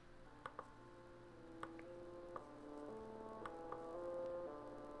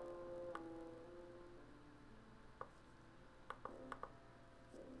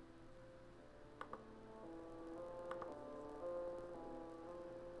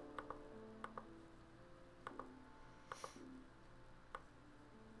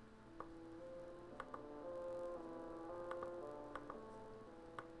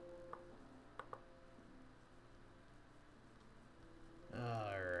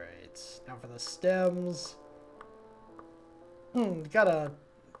 Now for the stems. Got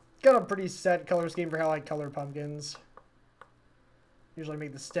a pretty set color scheme for how I color pumpkins. Usually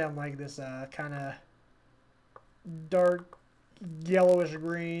make the stem like this kind of dark yellowish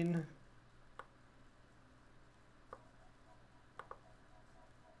green.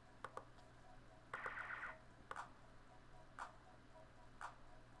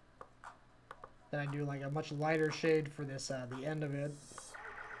 Then I do like a much lighter shade for this, the end of it.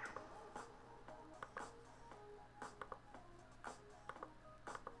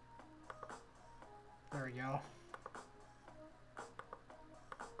 There we go.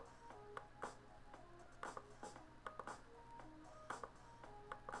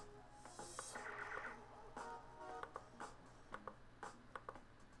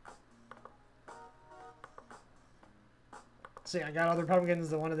 See, I got other pumpkins.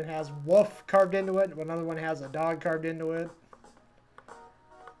 The one that has wolf carved into it. Another one has a dog carved into it.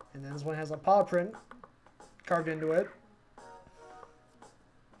 And then this one has a paw print carved into it.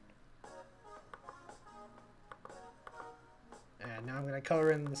 And now I'm going to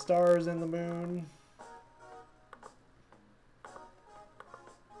color in the stars and the moon.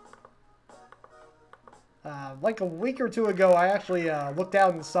 Like a week or two ago, I actually looked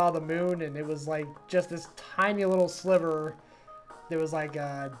out and saw the moon, and it was like just this tiny little sliver. It was like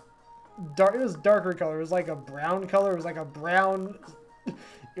a dark. It was darker color. It was like a brown color. It was like a brown. It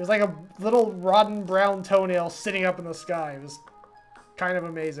was like a little rotten brown toenail sitting up in the sky. It was kind of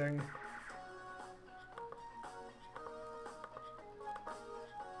amazing.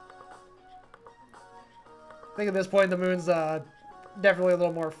 I think at this point the moon's definitely a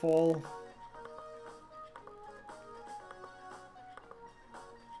little more full.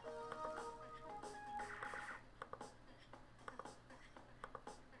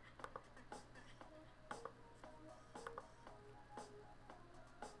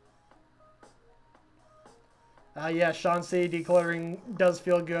 Yeah, Sean C. decoloring does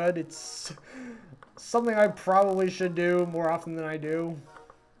feel good. It's something I probably should do more often than I do.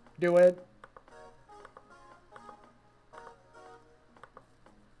 Do it.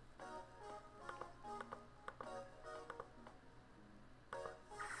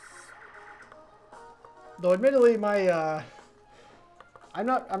 Though admittedly, my I'm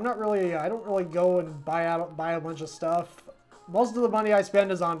not really I don't really go and buy a bunch of stuff. Most of the money I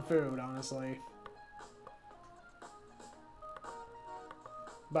spend is on food, honestly.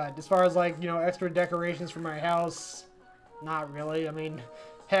 But as far as like, you know, extra decorations for my house, not really. I mean,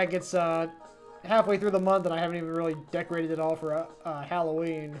 heck, it's halfway through the month and I haven't even really decorated it all for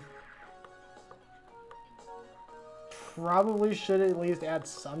Halloween. Probably should at least add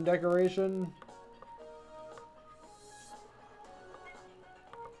some decoration.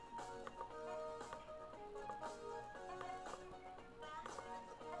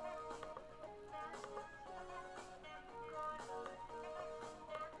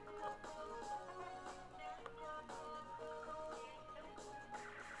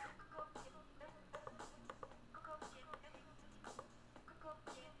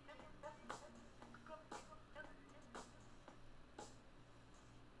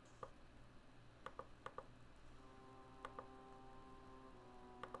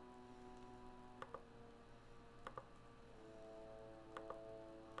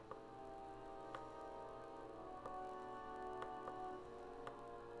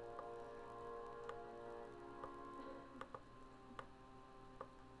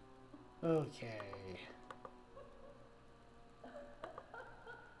 Okay.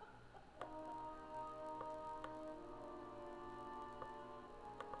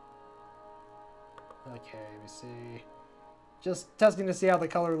 Okay, let me see. Just testing to see how the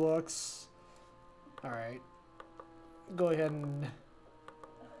color looks. Alright. Go ahead and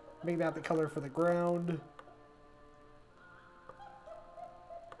make that the color for the ground.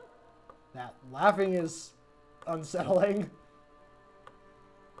 That laughing is unsettling.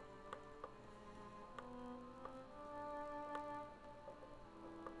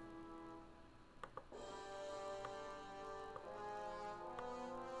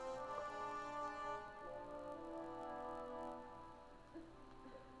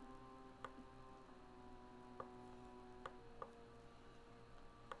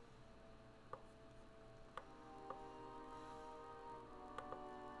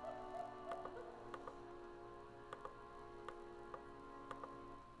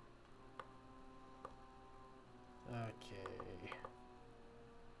 Okay.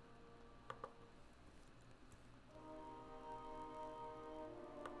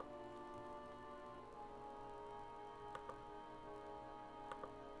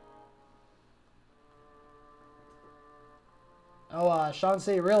 Oh, Sean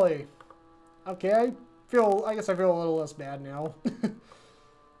C., really? Okay, I guess I feel a little less bad now.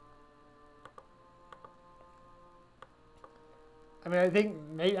 I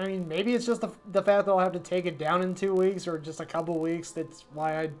mean, maybe it's just the fact that I'll have to take it down in 2 weeks or just a couple weeks. That's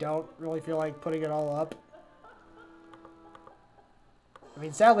why I don't really feel like putting it all up. I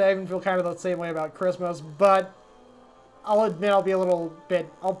mean, sadly, I even feel kind of the same way about Christmas, but I'll admit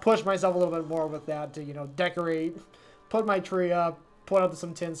I'll push myself a little bit more with that to, you know, decorate, put my tree up, put up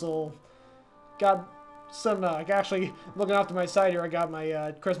some tinsel. Got some, actually, looking off to my side here, I got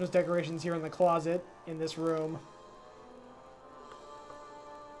my Christmas decorations here in the closet in this room.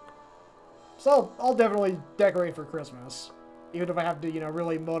 So I'll definitely decorate for Christmas. Even if I have to, you know,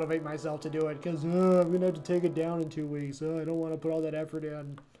 really motivate myself to do it. Because I'm going to have to take it down in 2 weeks. I don't want to put all that effort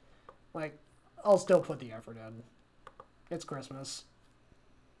in. Like, I'll still put the effort in. It's Christmas.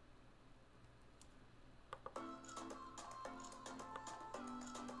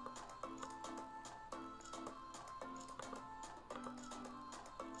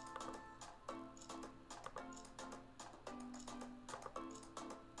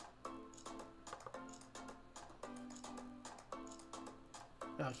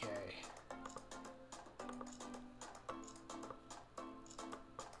 Okay.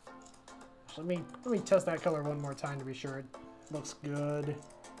 So let me test that color one more time to be sure it looks good.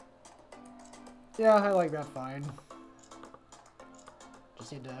 Yeah, I like that fine.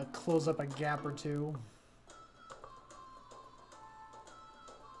 Just need to close up a gap or two.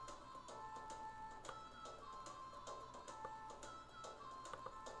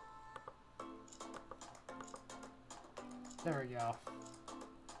 There we go.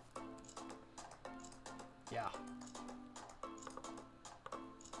 Yeah.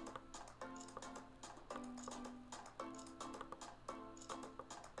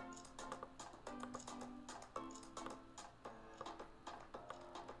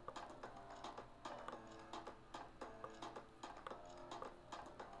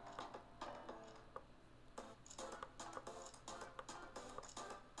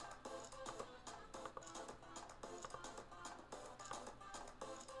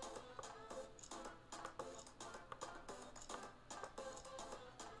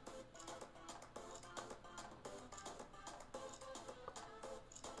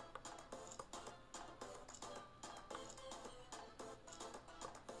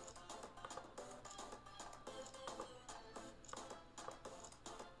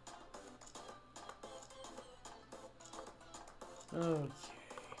 Okay.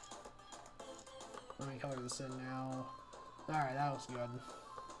 Let me color this in now. Alright, that was good.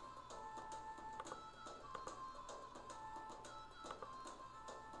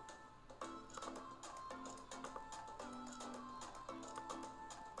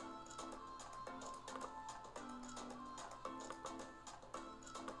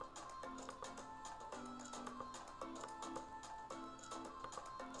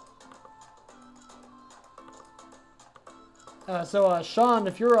 Sean,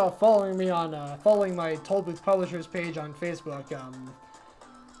 if you're following me on following my Tollbooth Publishers page on Facebook,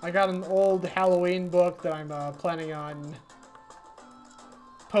 I got an old Halloween book that I'm planning on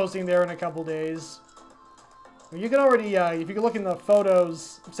posting there in a couple days. I mean, you can already, if you can look in the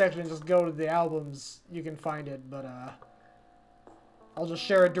photos section and just go to the albums, you can find it, but I'll just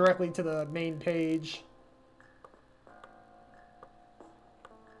share it directly to the main page.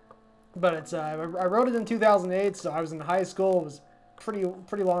 But it's I wrote it in 2008, so I was in high school. It was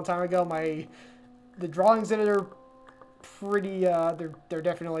pretty long time ago. The drawings in it are pretty they're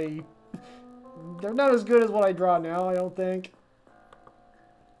definitely they're not as good as what I draw now, I don't think.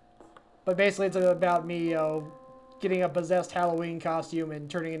 But basically it's about me getting a possessed Halloween costume and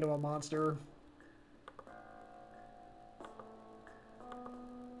turning into a monster.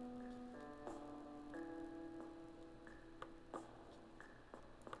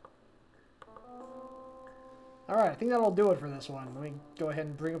 Alright, I think that'll do it for this one. Let me go ahead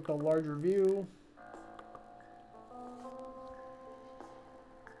and bring up the larger view.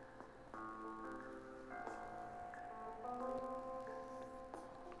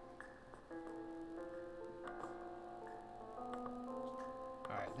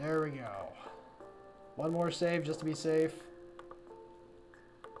 Alright, there we go. One more save just to be safe.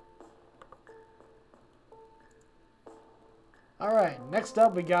 Alright, next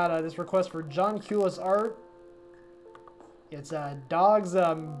up we got this request for John Kulis art. It's dogs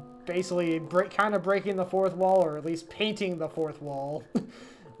basically kind of breaking the fourth wall, or at least painting the fourth wall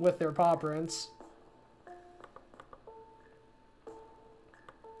with their paw prints.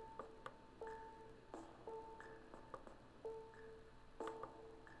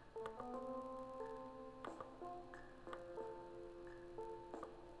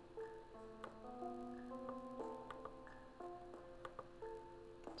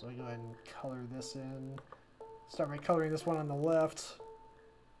 So I go ahead and color this in. Start by coloring this one on the left.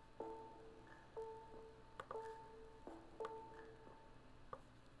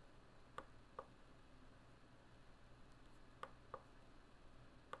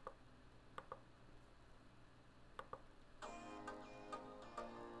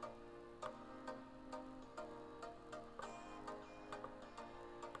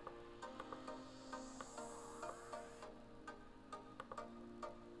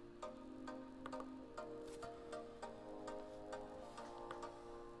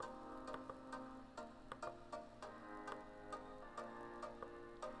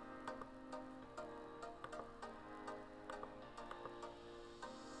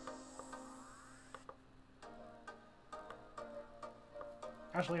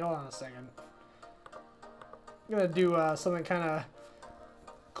 Actually, hold on a second. I'm gonna do something kind of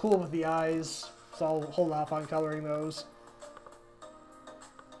cool with the eyes, so I'll hold off on coloring those.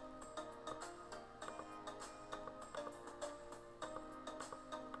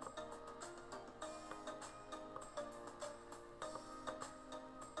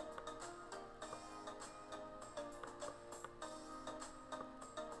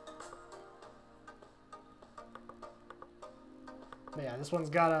 But yeah, this one's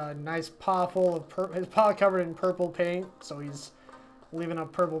got a nice paw full of his paw covered in purple paint, so he's leaving a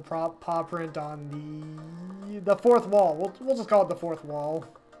purple paw print on the fourth wall. We'll just call it the fourth wall.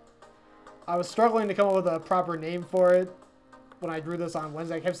 I was struggling to come up with a proper name for it when I drew this on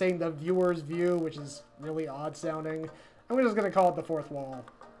Wednesday. I kept saying the viewer's view, which is really odd sounding. I'm just gonna call it the fourth wall.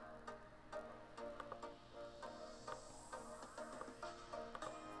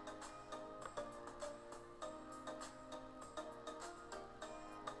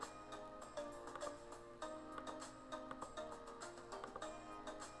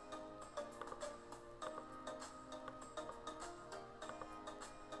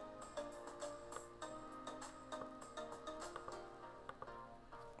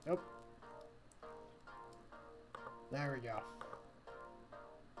 Nope. There we go.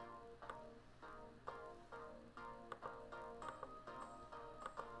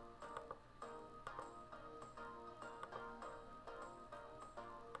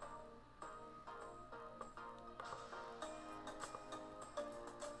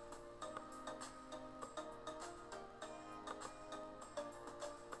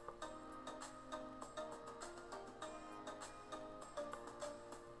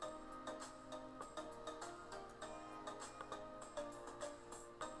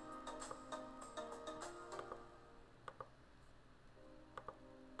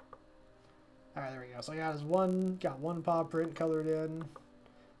 Alright, there we go. So I got one paw print colored in.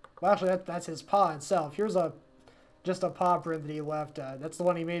 Well, actually, that's his paw itself. Here's just a paw print that he left. That's the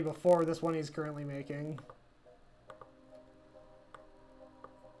one he made before this one he's currently making.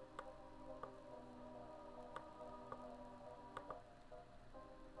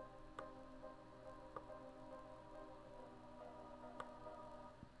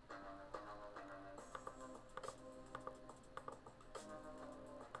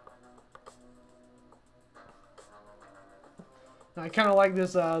 I kind of like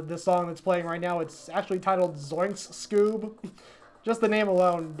this this song that's playing right now. It's actually titled Zoinks Scoob. Just the name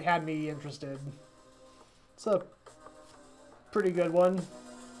alone had me interested. It's a pretty good one.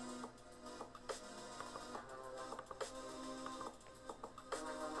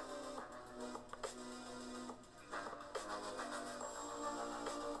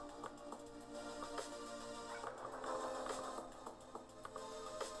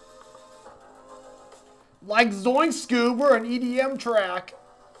 Like Zoink Scoob, we're an EDM track.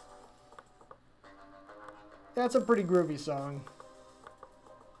 That's a pretty groovy song.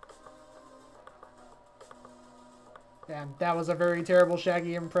 And that was a very terrible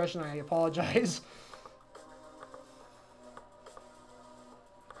Shaggy impression. I apologize.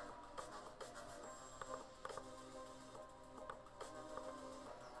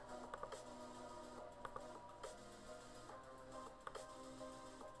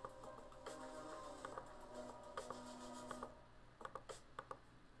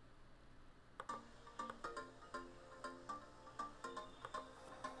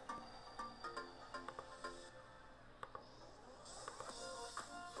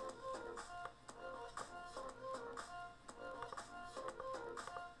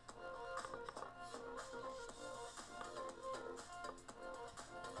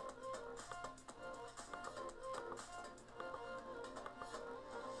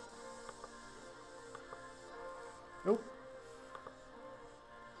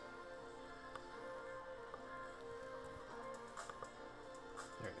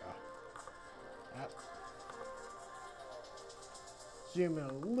 zoom in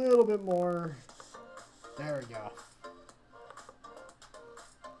a little bit more. There we go.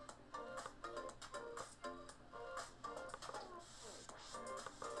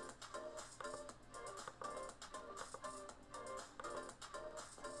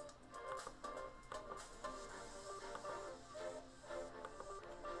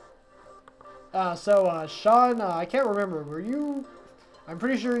 Sean, I can't remember. Were you? I'm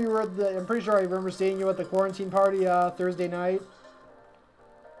pretty sure you were at the. I'm pretty sure I remember seeing you at the quarantine party Thursday night.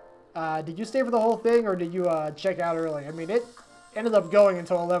 Did you stay for the whole thing, or did you check out early? I mean, it ended up going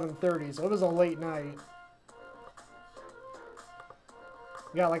until 11:30, so it was a late night.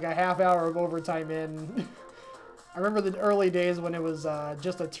 We got like a half hour of overtime in. I remember the early days when it was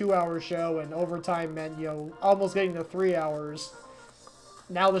just a 2-hour show, and overtime meant, you know, almost getting to 3 hours.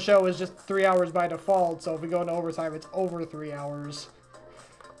 Now the show is just 3 hours by default, so if we go into overtime, it's over 3 hours.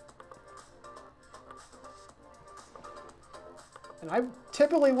 And I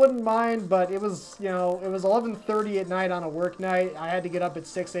typically wouldn't mind, but it was, you know, it was 11:30 at night on a work night. I had to get up at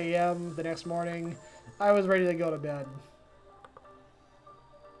 6 a.m. the next morning. I was ready to go to bed.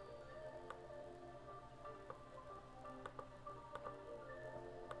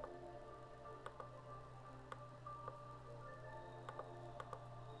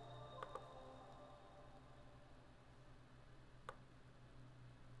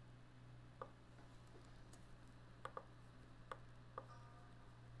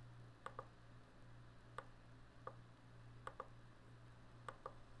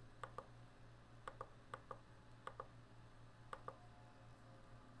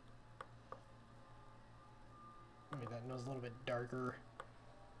 Maybe that nose a little bit darker.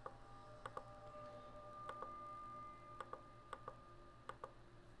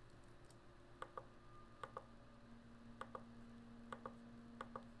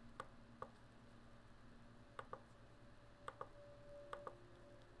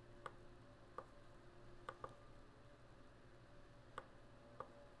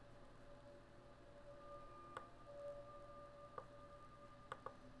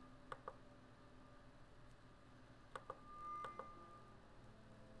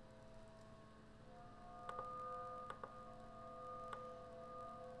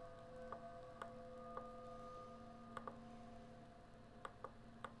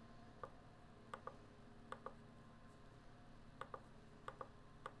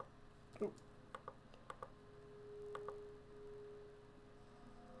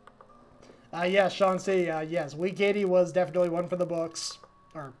 Yeah, Sean C. Yes, week 80 was definitely one for the books.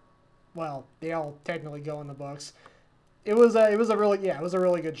 Or, well, they all technically go in the books. It was a really, yeah, it was a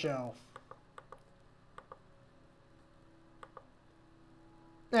really good show.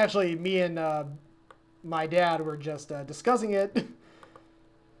 Actually, me and my dad were just discussing it.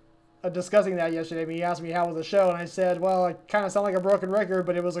 Discussing that yesterday. I mean, he asked me how was the show, and I said, well, I kind of sound like a broken record,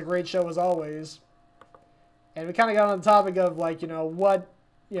 but it was a great show as always. And we kind of got on the topic of, like, you know, what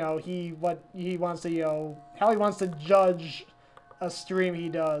he wants to, you know, how he wants to judge a stream he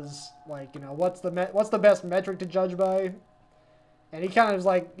does. Like, you know, what's the best metric to judge by? And he kind of was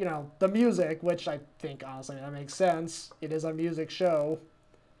like, you know, the music, which I think, honestly, that makes sense. It is a music show.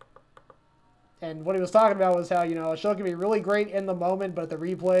 And what he was talking about was how, you know, a show can be really great in the moment, but the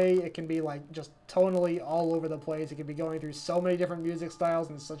replay, it can be, like, just tonally all over the place. It can be going through so many different music styles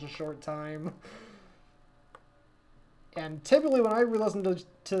in such a short time. And typically when I re-listen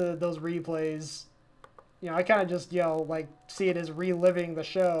to those replays, you know, I kind of just, you know, like, see it as reliving the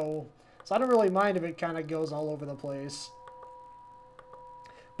show. So I don't really mind if it kind of goes all over the place.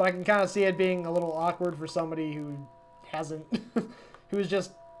 But I can kind of see it being a little awkward for somebody who hasn't, who's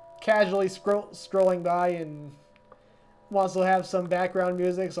just casually scrolling by and wants to have some background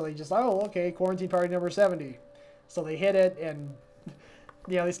music. So they just, oh, okay, quarantine party number 70. So they hit it, and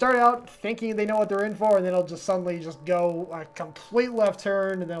you know, they start out thinking they know what they're in for, and then it'll just suddenly just go a complete left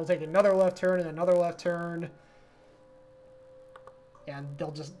turn, and then it'll take another left turn and another left turn. And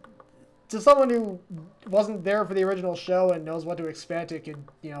they'll just, to someone who wasn't there for the original show and knows what to expect, it could,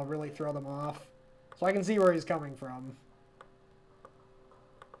 you know, really throw them off. So I can see where he's coming from.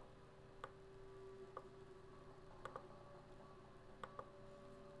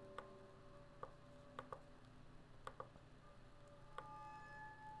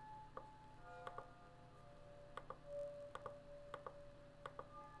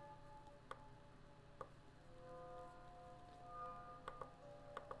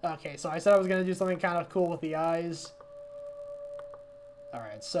 Okay, so I said I was going to do something kind of cool with the eyes.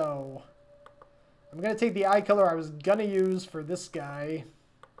 Alright, so I'm going to take the eye color I was going to use for this guy,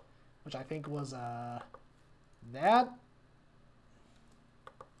 which I think was that.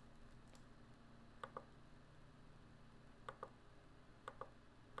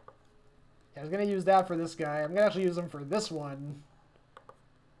 I was going to use that for this guy. I'm going to actually use them for this one.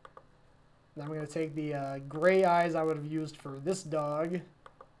 Then I'm going to take the gray eyes I would have used for this dog.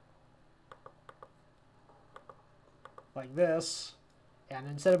 Like this. And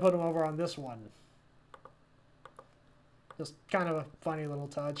instead of putting them over on this one. Just kind of a funny little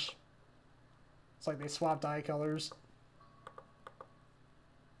touch. It's like they swapped eye colors.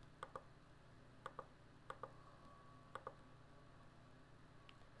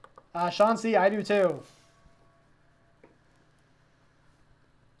 Sean C., I do too.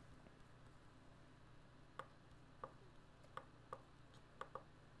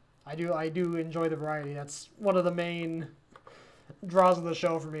 I do enjoy the variety. That's one of the main draws of the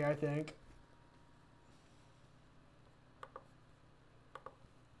show for me, I think.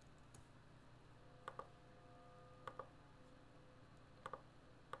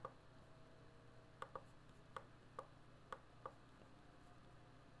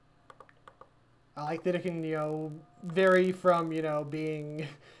 I like that it can, you know, vary from, you know, being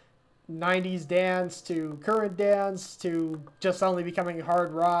 90s dance to current dance to just suddenly becoming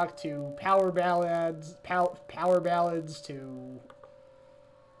hard rock to power ballads to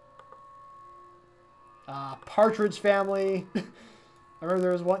Partridge Family. I remember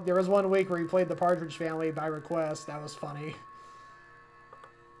there was one week where he played the Partridge Family by request. That was funny.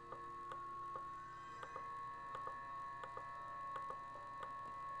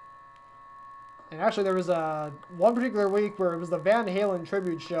 And actually, there was one particular week where it was the Van Halen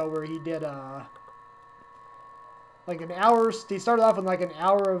tribute show where he did like an hour. He started off with like an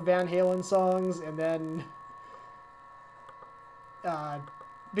hour of Van Halen songs, and then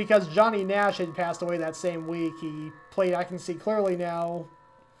because Johnny Nash had passed away that same week, he played "I Can See Clearly Now,"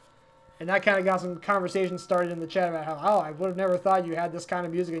 and that kind of got some conversation started in the chat about how, oh, I would have never thought you had this kind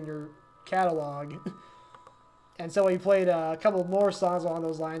of music in your catalog. And so he played a couple more songs along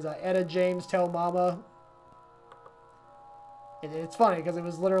those lines. Etta James, Tell Mama. It's funny because it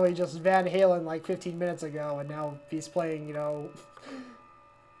was literally just Van Halen like 15 minutes ago, and now he's playing, you know,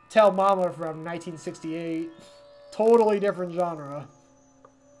 Tell Mama from 1968. Totally different genre.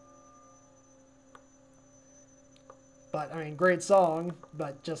 But, I mean, great song,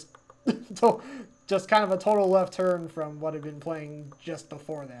 but just kind of a total left turn from what had been playing just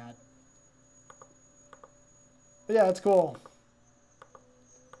before that. But yeah, it's cool.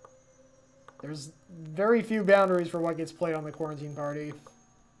 There's very few boundaries for what gets played on the Quarantine Party.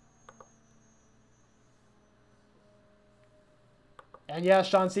 And yes,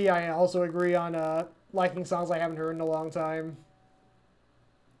 Sean C., I also agree on liking songs I haven't heard in a long time.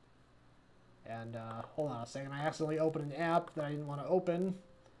 And hold on a second, I accidentally opened an app that I didn't want to open.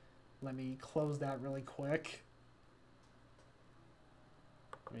 Let me close that really quick.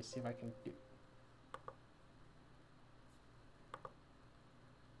 Let me see if I can do...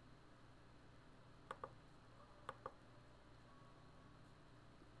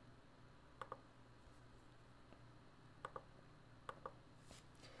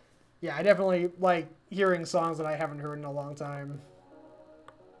 Yeah, I definitely like hearing songs that I haven't heard in a long time.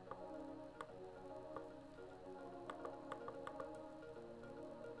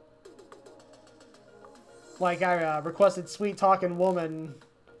 Like, I requested Sweet Talkin' Woman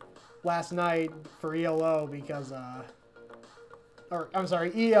last night for ELO because, or, I'm sorry,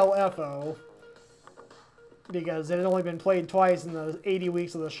 ELFO, because it had only been played twice in the 80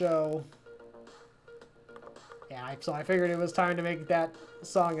 weeks of the show. Yeah, so I figured it was time to make that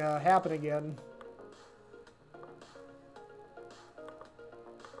song happen again.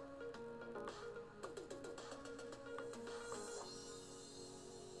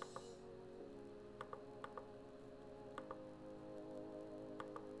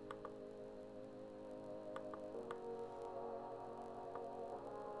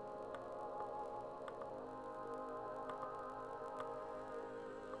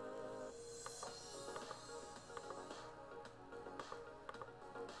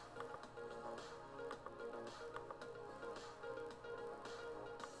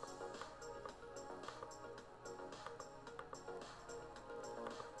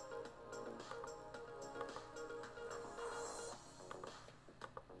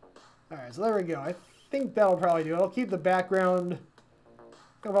 Alright, so there we go. I think that'll probably do it. I'll keep the background...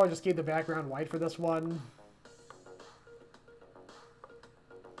 I'll probably just keep the background white for this one.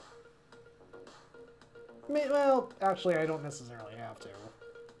 Well, actually, I don't necessarily have to.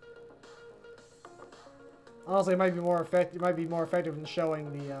 Honestly, it might be more effective. It might be more effective in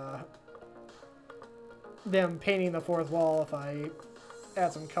showing the them painting the fourth wall if I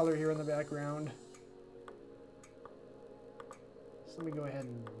add some color here in the background. So let me go ahead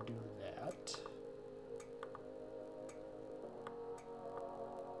and do that.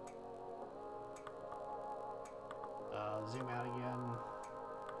 zoom out again.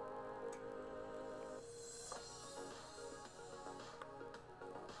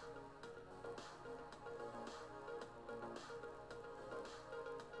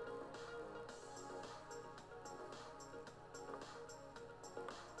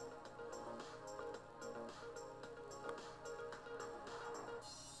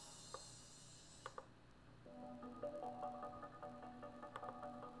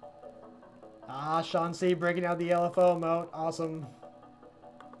 Ah, Sean C breaking out the LFO emote. Awesome.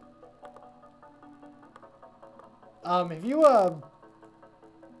 Have you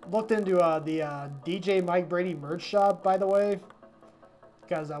looked into the DJ Mike Brady merch shop, by the way?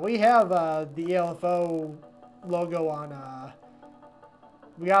 Because we have the LFO logo on.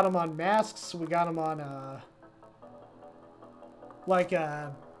 We got them on masks. We got them on like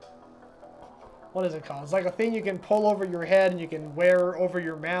what is it called? It's like a thing you can pull over your head and you can wear over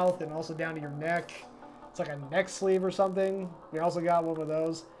your mouth and also down to your neck. It's like a neck sleeve or something. We also got one of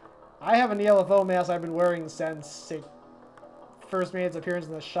those. I have an ELFO mask I've been wearing since it first made its appearance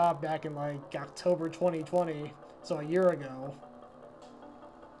in the shop back in like October 2020, so a year ago.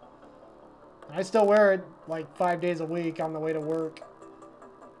 And I still wear it like 5 days a week on the way to work.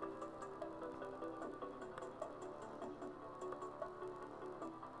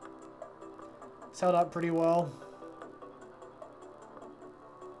 It's held up pretty well.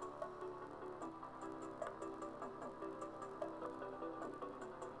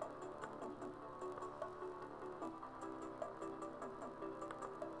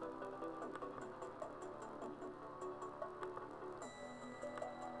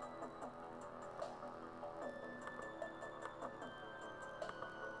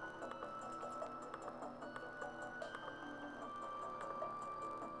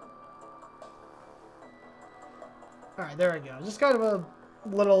 Alright, there we go. Just kind of a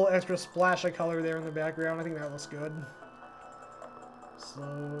little extra splash of color there in the background. I think that looks good.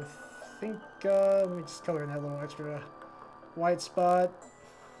 So, I think, let me just color in that little extra white spot.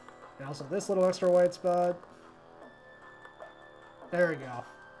 And also this little extra white spot. There we go.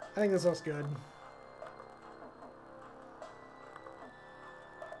 I think this looks good.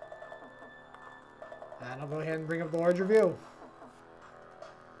 And I'll go ahead and bring up the larger view.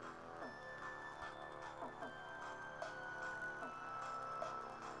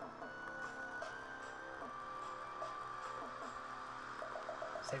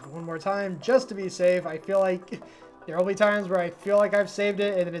 Save it one more time just to be safe. I feel like there will be times where I feel like I've saved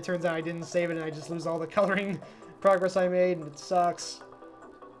it and then it turns out I didn't save it and I just lose all the coloring progress I made and it sucks.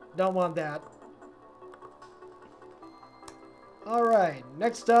 Don't want that. Alright,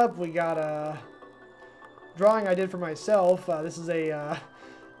 next up we got a drawing I did for myself. This is a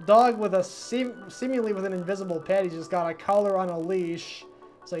dog with a seemingly with an invisible pet. He's just got a collar on a leash.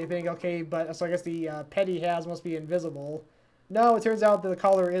 So you think, okay, but so I guess the pet he has must be invisible. No, it turns out that the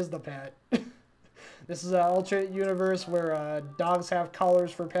collar is the pet. This is an alternate universe where dogs have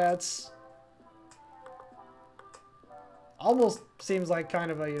collars for pets. Almost seems like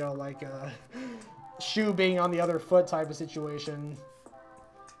kind of a, you know, like a shoe being on the other foot type of situation.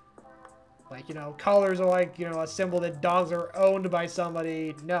 Like, you know, collars are like, you know, a symbol that dogs are owned by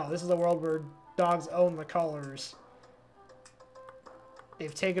somebody. No, this is a world where dogs own the collars.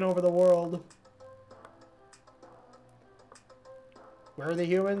 They've taken over the world. Where are the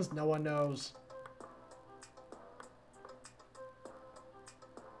humans? No one knows.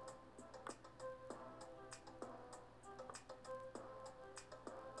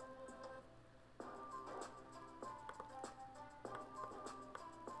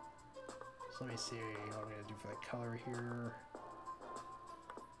 So let me see what I'm going to do for the color here.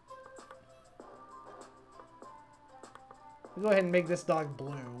 We'll go ahead and make this dog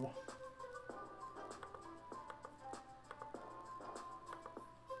blue.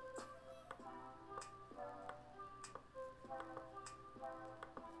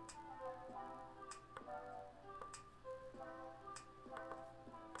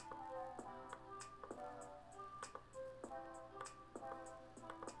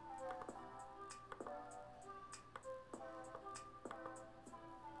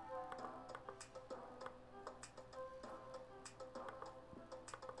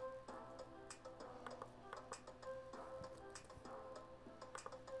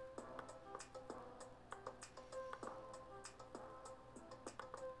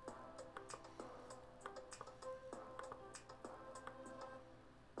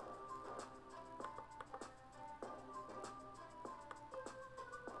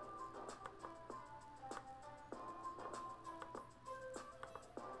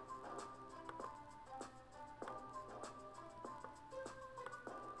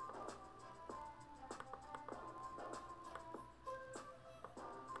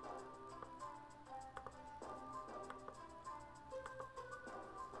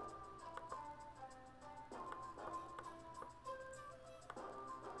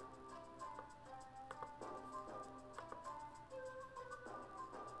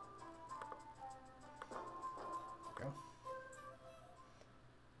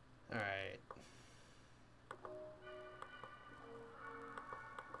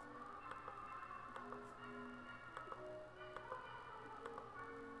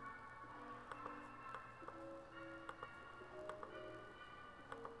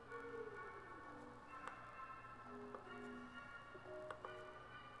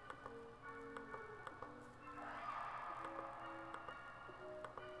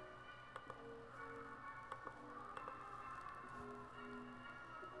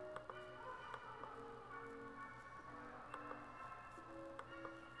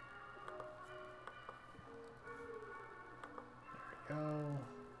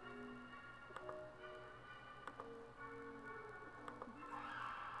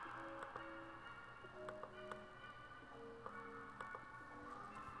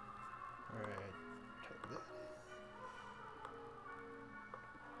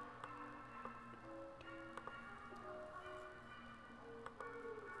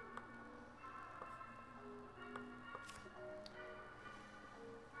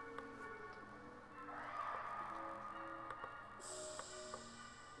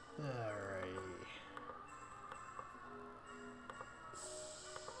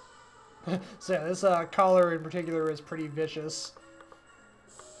 So yeah, this collar in particular is pretty vicious.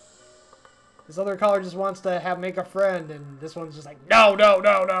 This other collar just wants to make a friend, and this one's just like, no, no,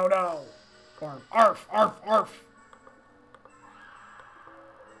 no, no, no. Or arf, arf, arf.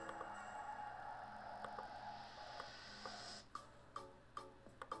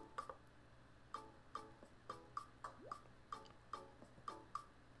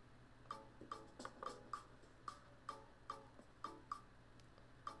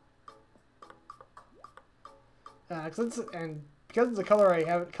 Because it's a color I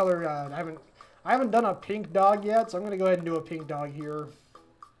haven't done a pink dog yet, so I'm gonna go ahead and do a pink dog here.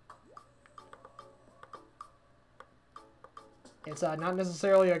 It's not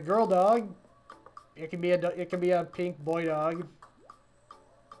necessarily a girl dog. It can be a pink boy dog,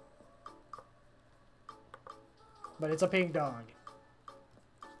 but it's a pink dog.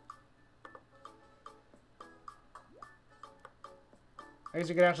 I guess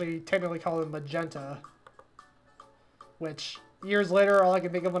you could actually technically call it magenta. Which, years later, all I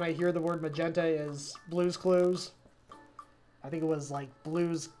can think of when I hear the word magenta is Blue's Clues. I think it was like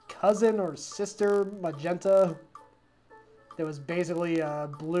Blue's cousin or sister, Magenta. It was basically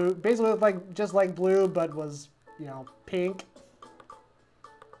blue, basically like just like Blue, but was, you know, pink.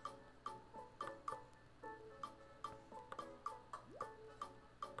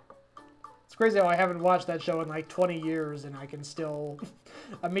 It's crazy how I haven't watched that show in like 20 years, and I can still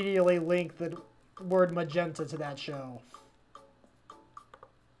immediately link the word magenta to that show.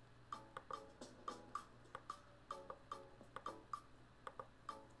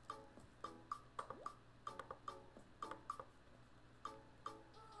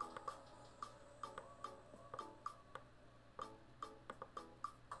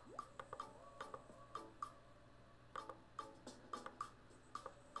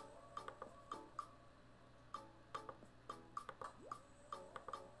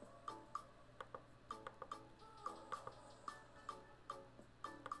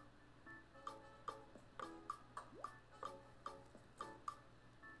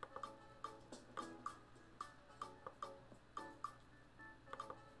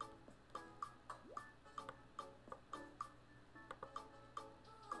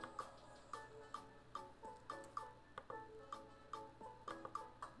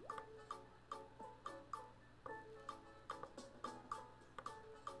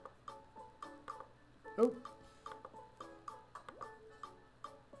 Oh.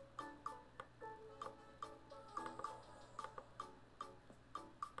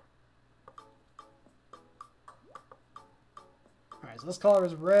 Alright, so this color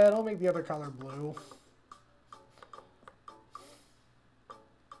is red. I'll make the other color blue.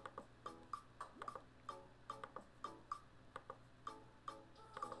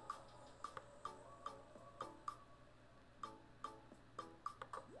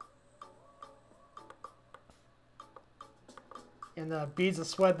 And the beads of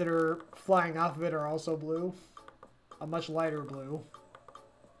sweat that are flying off of it are also blue. A much lighter blue.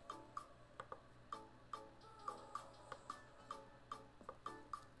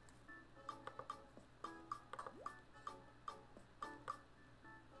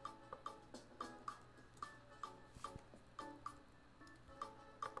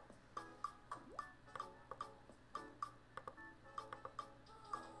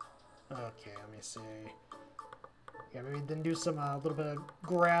 Okay, let me see. Yeah, maybe then do some little bit of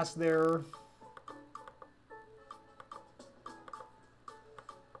grass there.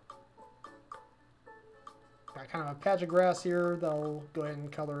 Got kind of a patch of grass here that I'll go ahead and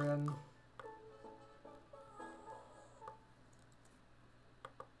color in.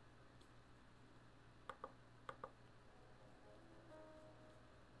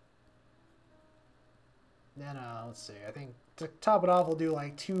 Then, let's see, I think to top it off, we'll do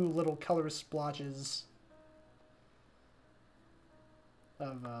like 2 little color splotches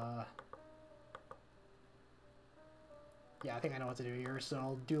of, yeah, I think I know what to do here. So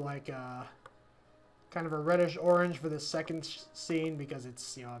I'll do like kind of a reddish orange for the second scene because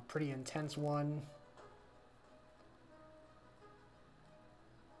it's, you know, a pretty intense one.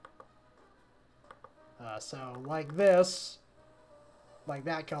 So like this, like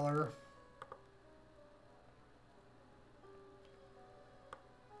that color.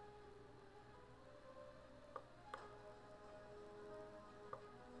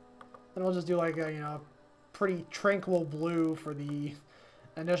 Then I'll just do like a, you know, pretty tranquil blue for the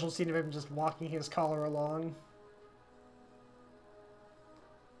initial scene of him just walking his collar along.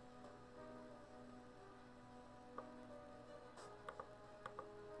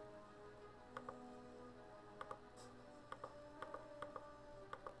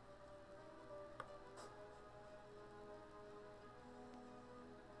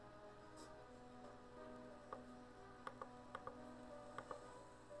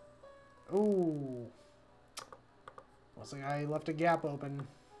 Looks like I left a gap open.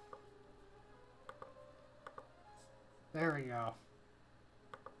 There we go.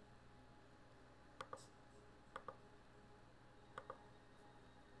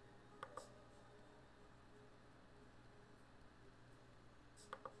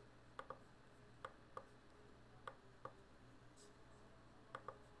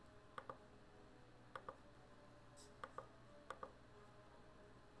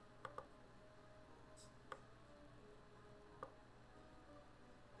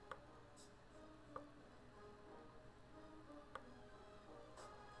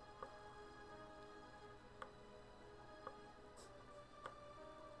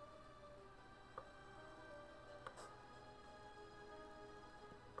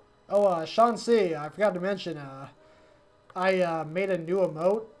 Oh, Sean C, I forgot to mention, I made a new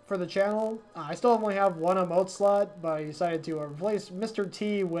emote for the channel. I still only have one emote slot, but I decided to replace Mr.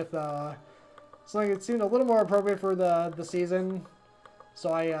 T with something that seemed a little more appropriate for the season.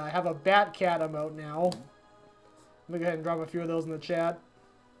 So I have a Bat Cat emote now. Let me go ahead and drop a few of those in the chat.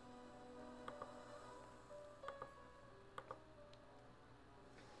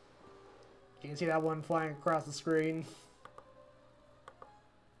 You can see that one flying across the screen.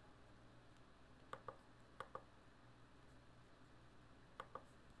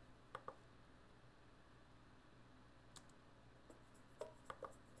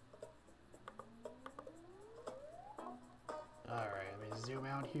 Alright, let me zoom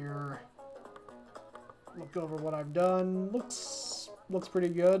out here. Look over what I've done. Looks pretty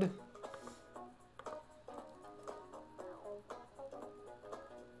good.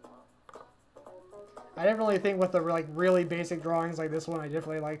 I definitely think with the like really basic drawings like this one, I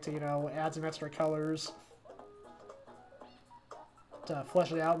definitely like to, you know, add some extra colors to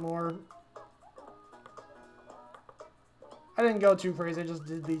flesh it out more. I didn't go too crazy. I just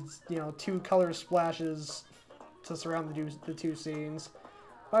did these, you know, 2 color splashes to surround the two scenes.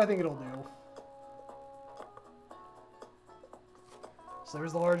 But I think it'll do. So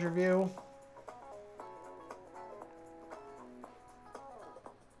there's the larger view.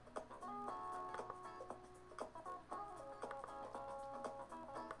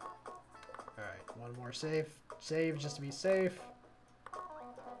 Alright, one more save just to be safe.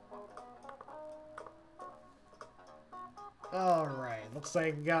 Alright, looks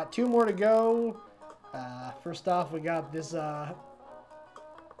like we got 2 more to go. First off, we got this, got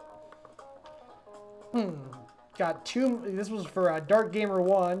 2, this was for Dark Gamer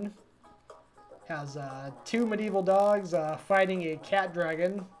 1. Has 2 medieval dogs fighting a cat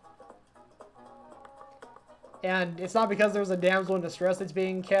dragon. And it's not because there's a damsel in distress that's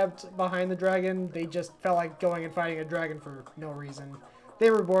being kept behind the dragon. They just felt like going and fighting a dragon for no reason. They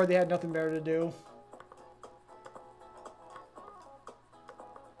were bored, they had nothing better to do.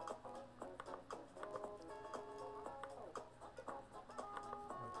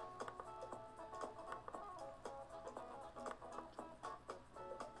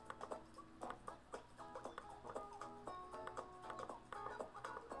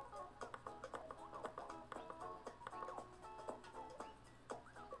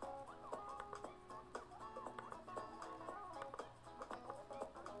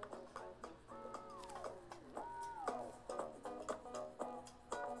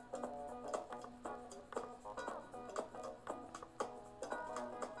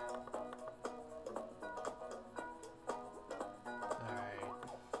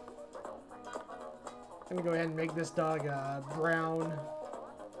 I'm gonna go ahead and make this dog brown.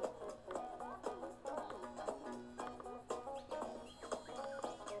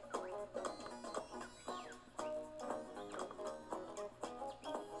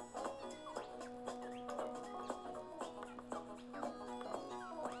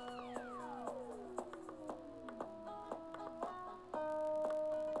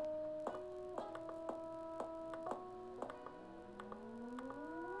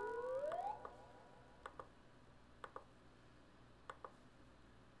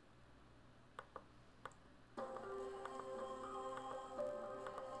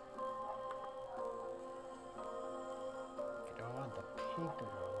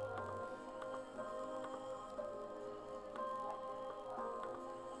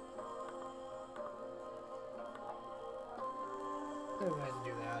 Go ahead and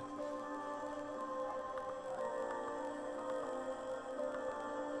do that.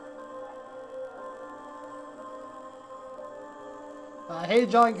 Hey,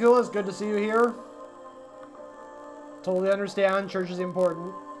 John Kulis, good to see you here. Totally understand, church is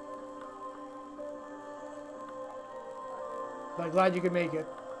important. But glad you could make it.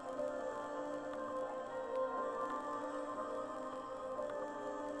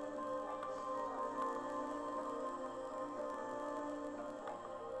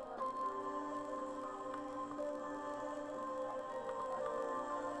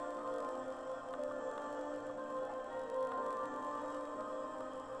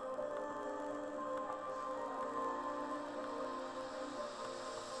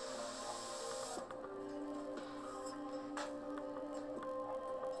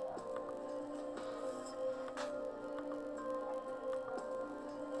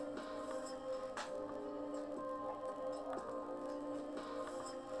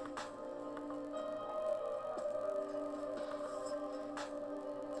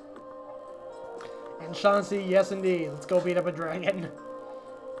 And Chauncey, yes indeed. Let's go beat up a dragon.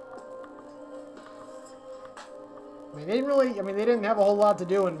 I mean, they didn't really, they didn't have a whole lot to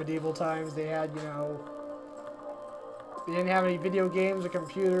do in medieval times. They had, you know, they didn't have any video games or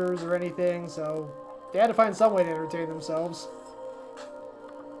computers or anything, so they had to find some way to entertain themselves.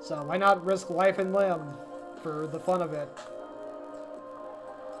 So why not risk life and limb for the fun of it?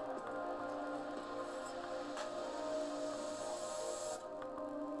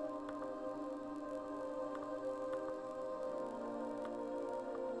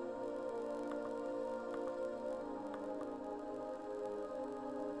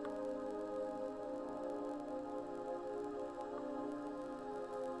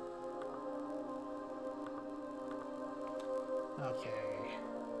 Okay.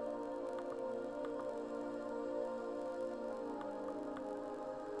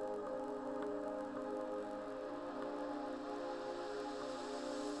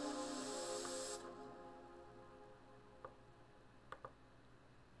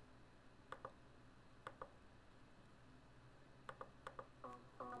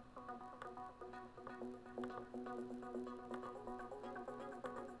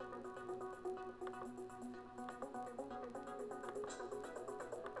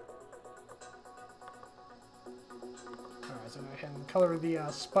 Alright, so go ahead and color the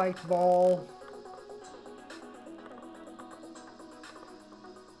spiked ball.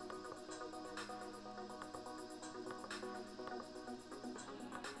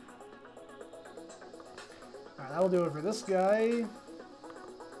 Alright, that'll do it for this guy.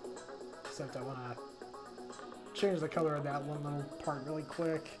 Except I want to change the color of that one little part really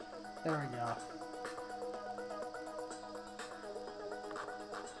quick. There we go.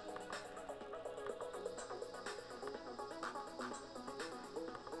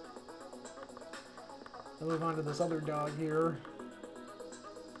 I'll move on to this other dog here.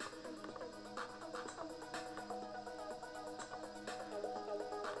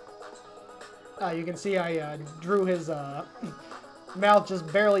 You can see I drew his mouth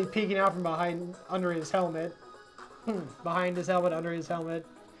just barely peeking out from under his helmet. Behind his helmet, under his helmet.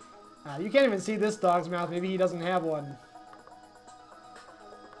 You can't even see this dog's mouth. Maybe he doesn't have one.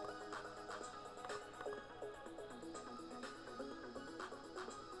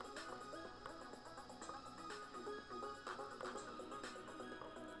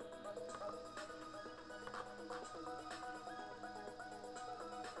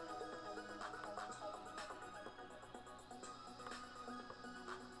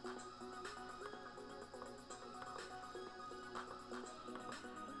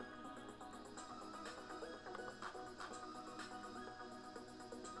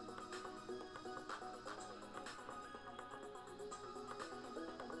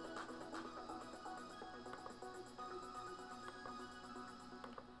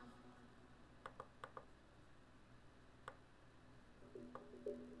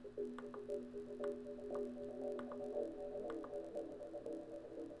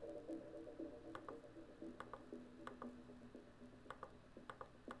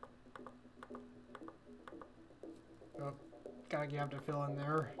 Oh, gotta have to fill in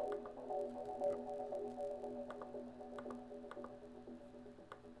there.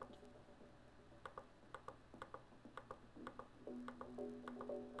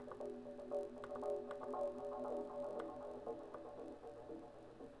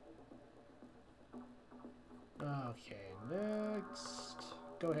 Okay, next,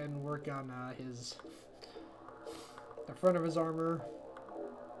 go ahead and work on the front of his armor.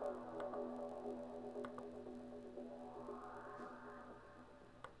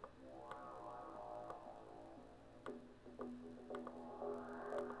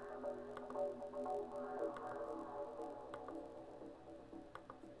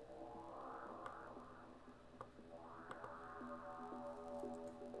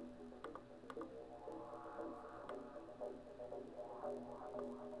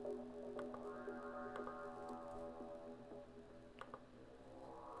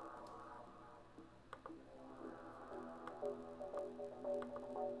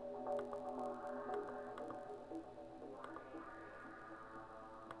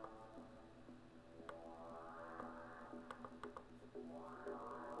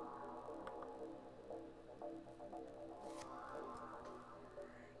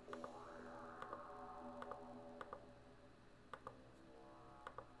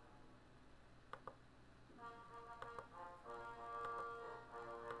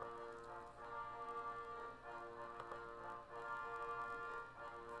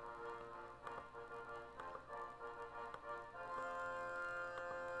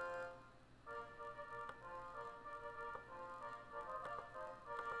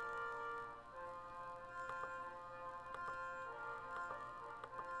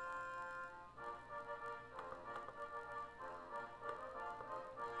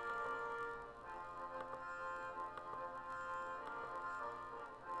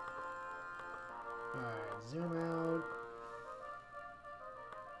 zoom out.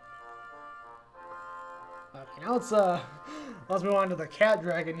 Okay, now let's move on to the cat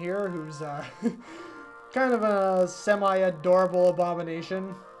dragon here, who's kind of a semi-adorable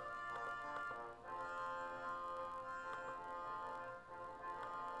abomination.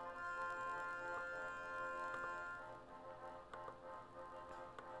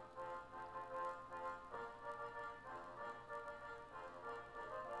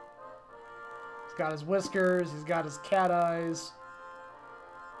 He's got his whiskers, he's got his cat eyes.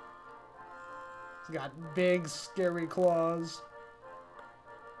 He's got big, scary claws.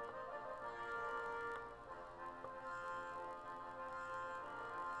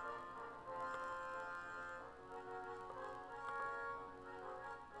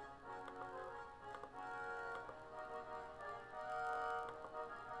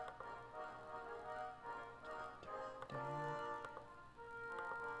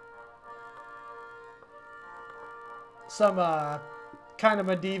 Some kind of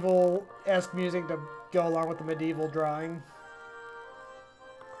medieval-esque music to go along with the medieval drawing.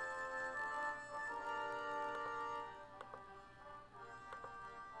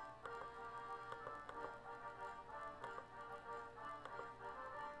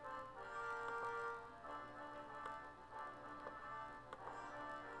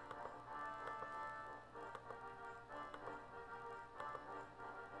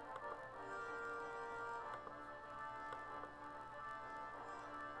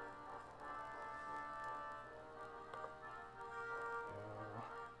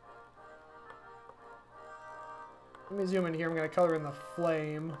 Let me zoom in here. I'm going to color in the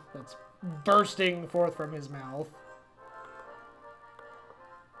flame that's bursting forth from his mouth.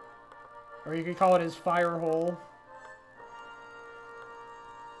 Or you could call it his fire hole.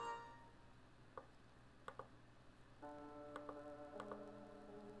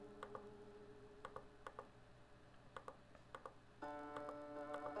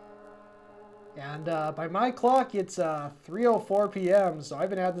 And by my clock, it's 3:04 p.m., so I've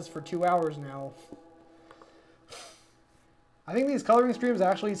been at this for 2 hours now. I think these coloring streams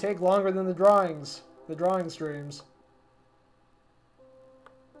actually take longer than the drawing streams.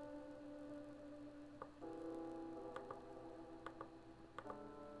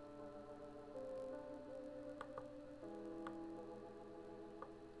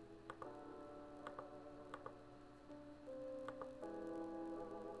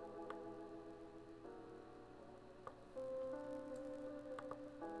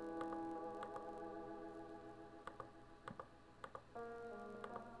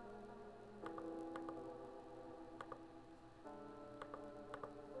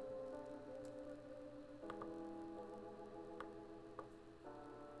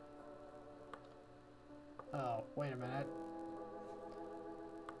 Oh, wait a minute.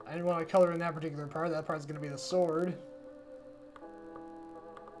 I didn't want to color in that particular part. That part's going to be the sword.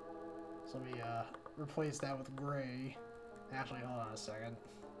 So let me replace that with gray. Actually, hold on a second.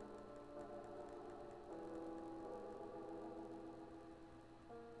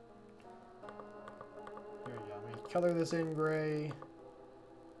 There we go. Let me color this in gray.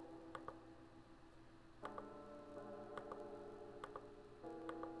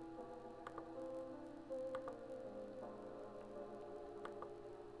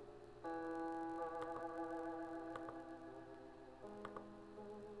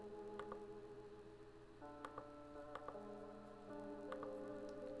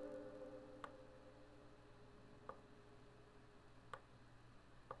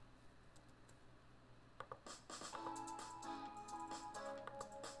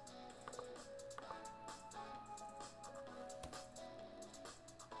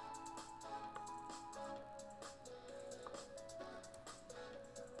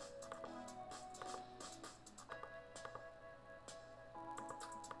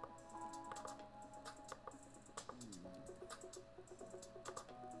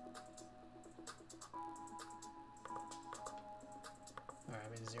 Alright,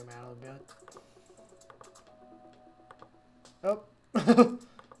 let me zoom out a bit. Oh.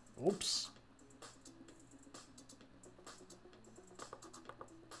 Oops.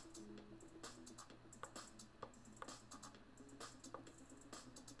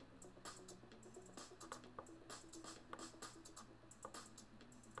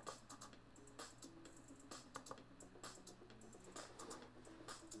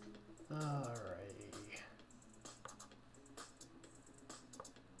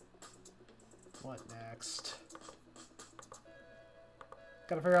 What next?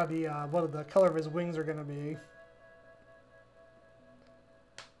 Gotta figure out the what the color of his wings are gonna be.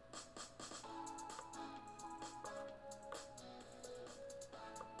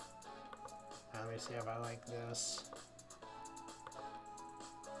 Let me see if I like this.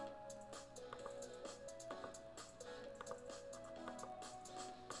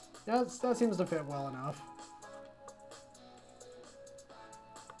 Yeah, that seems to fit well enough.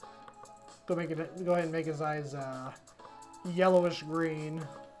 Go ahead and make his eyes yellowish green.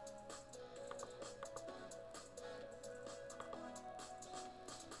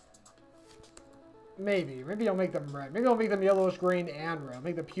 Maybe I'll make them red. Maybe I'll make them yellowish green and red. I'll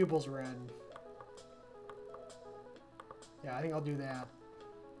make the pupils red. Yeah, I think I'll do that.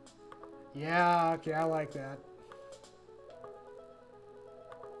 Yeah, okay, I like that.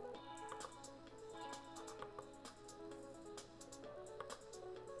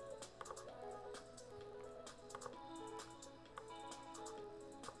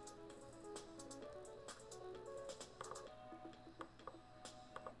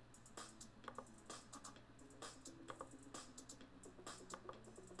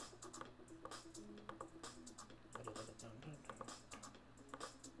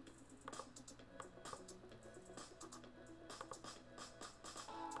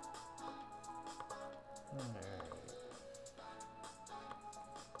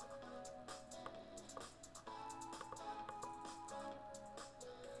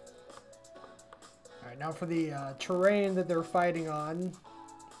 Alright, now for the terrain that they're fighting on.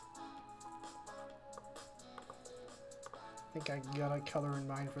 I think I got a color in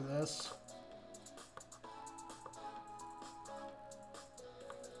mind for this.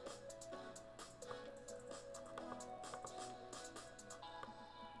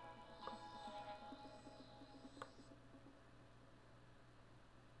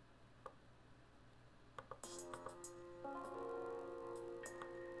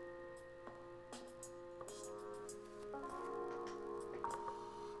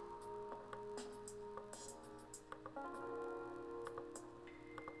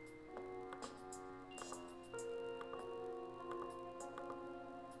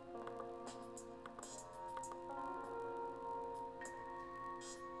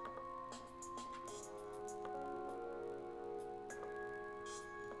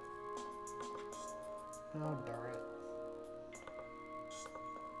 Oh, darn it.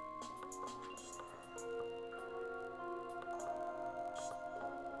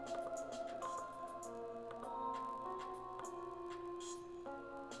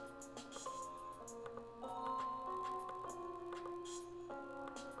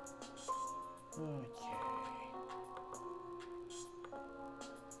 Okay.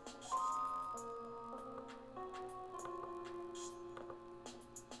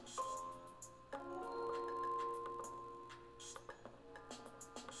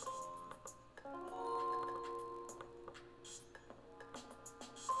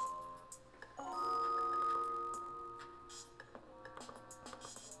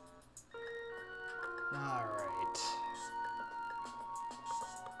 All right.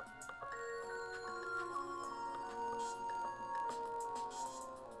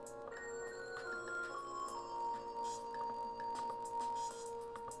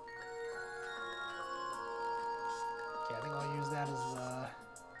 Okay, I think I'll use that as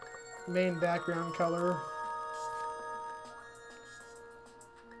the main background color.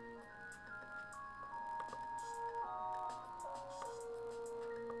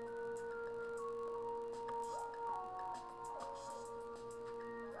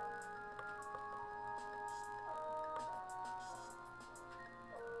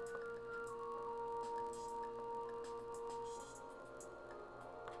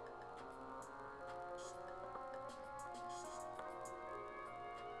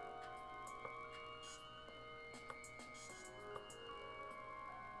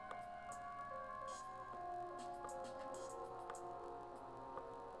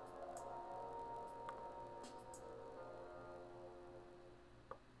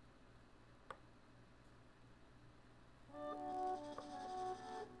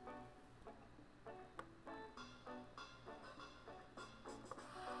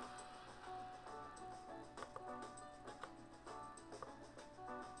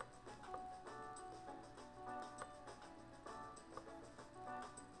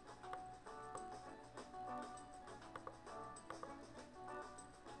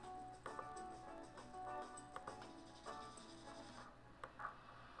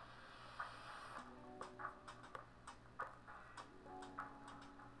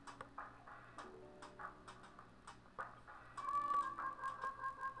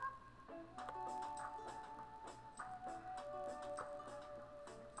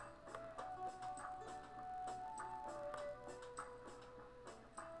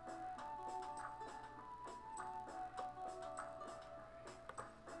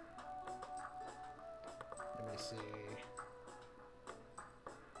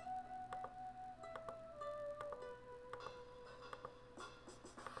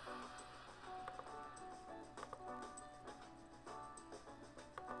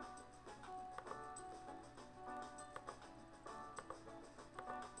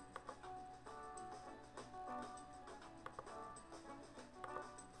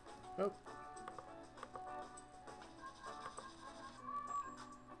 Oh.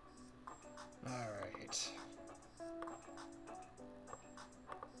 Alright.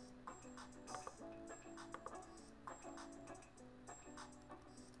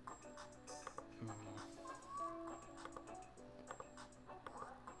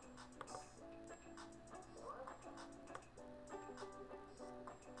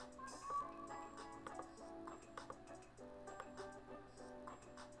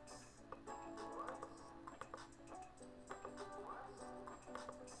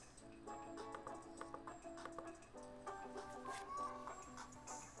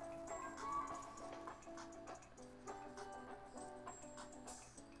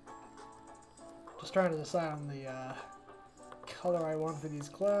 Just trying to decide on the color I want for these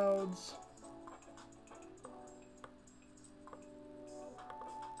clouds.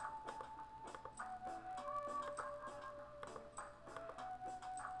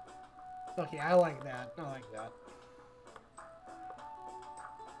 Okay, I like that. I like that.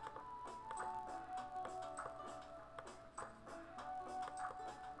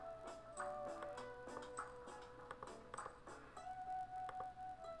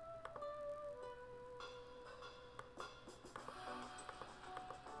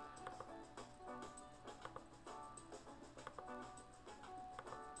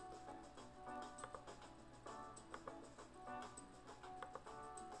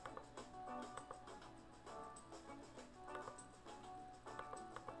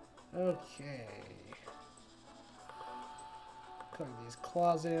 Okay. Color these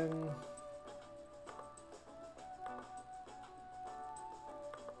claws in.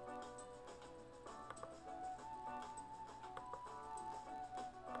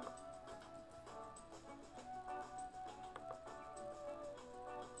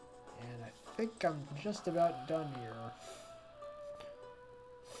 And I think I'm just about done here.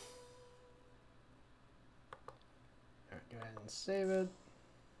 Alright, go ahead and save it.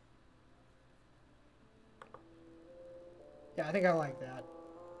 Yeah, I think I like that.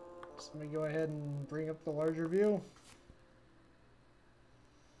 So let me go ahead and bring up the larger view.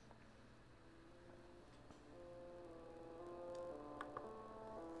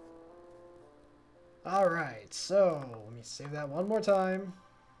 Alright, so let me save that one more time.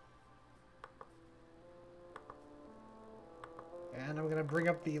 And I'm going to bring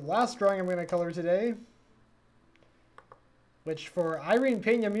up the last drawing I'm going to color today. Which for Irene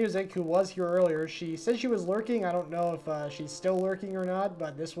Pena Music, who was here earlier, she said she was lurking. I don't know if she's still lurking or not,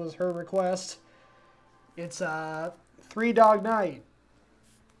 but this was her request. It's Three Dog Night.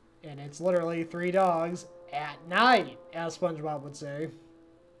 And it's literally 3 dogs at night, as SpongeBob would say.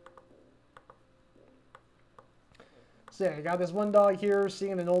 So yeah, you got this one dog here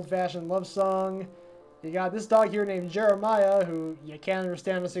singing an old-fashioned love song. You got this dog here named Jeremiah, who you can't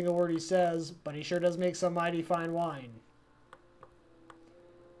understand a single word he says, but he sure does make some mighty fine wine.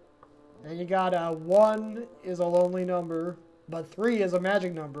 Then you got 1 is a lonely number, but 3 is a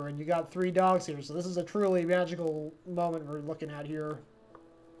magic number, and you got 3 dogs here. So this is a truly magical moment we're looking at here.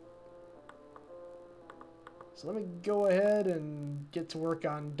 So let me go ahead and get to work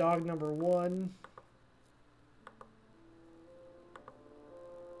on dog number 1.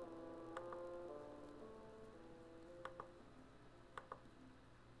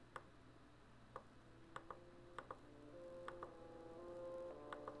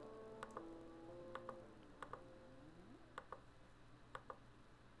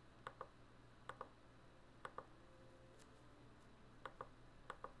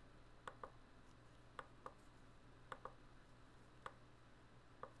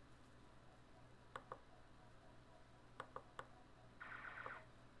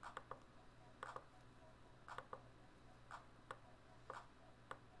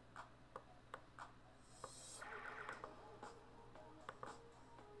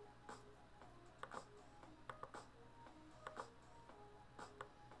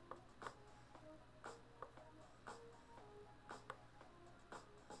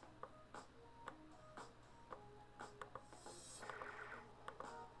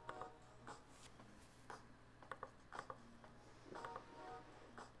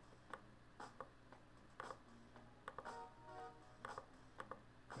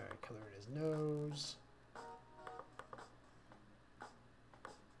 Alright, color his nose.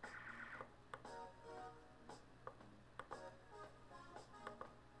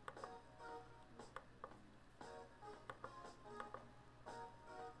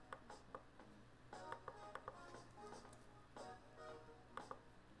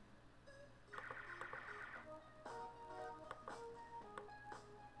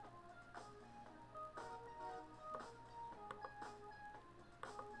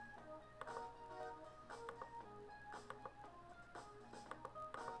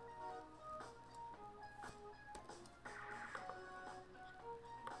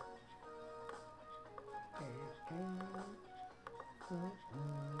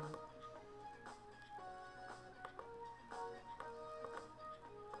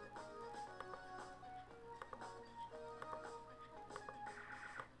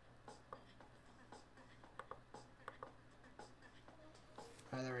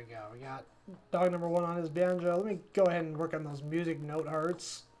 Alright, there we go. We got dog number 1 on his banjo. Let me go ahead and work on those music note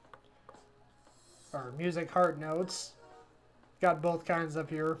hearts. Or music heart notes. Got both kinds up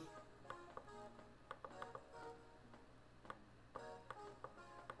here.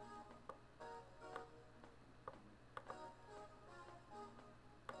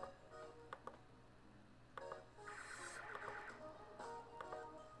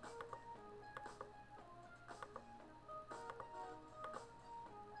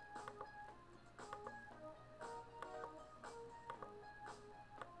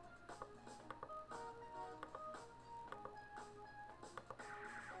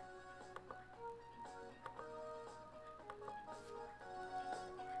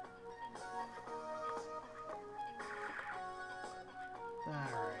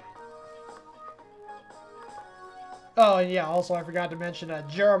 Oh, and yeah, also I forgot to mention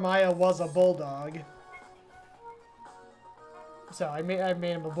Jeremiah was a bulldog. So I made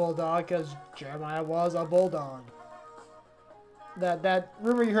him a bulldog because Jeremiah was a bulldog. That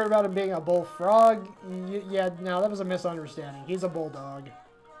rumor you heard about him being a bullfrog, yeah, no, that was a misunderstanding. He's a bulldog.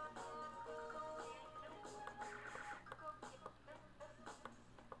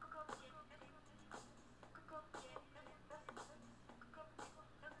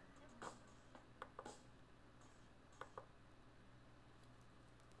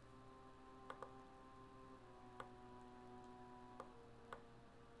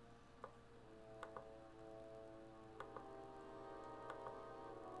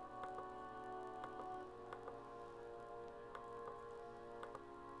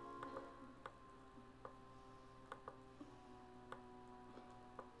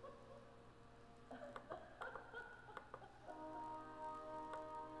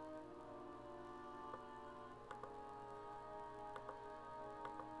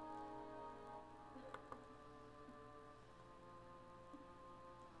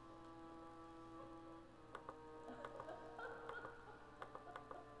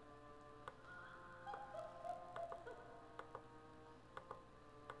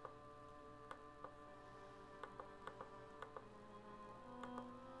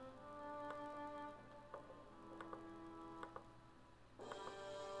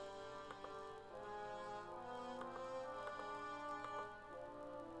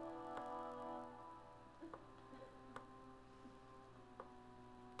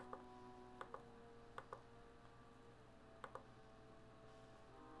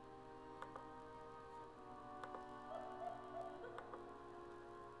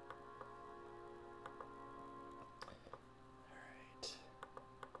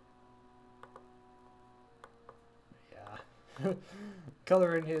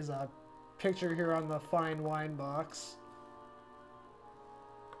 Coloring his picture here on the fine wine box.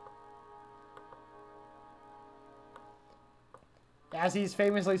 As he's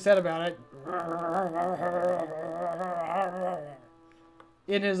famously said about it,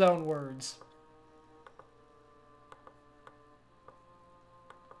 in his own words.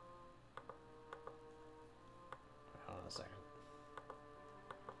 Hold on a second.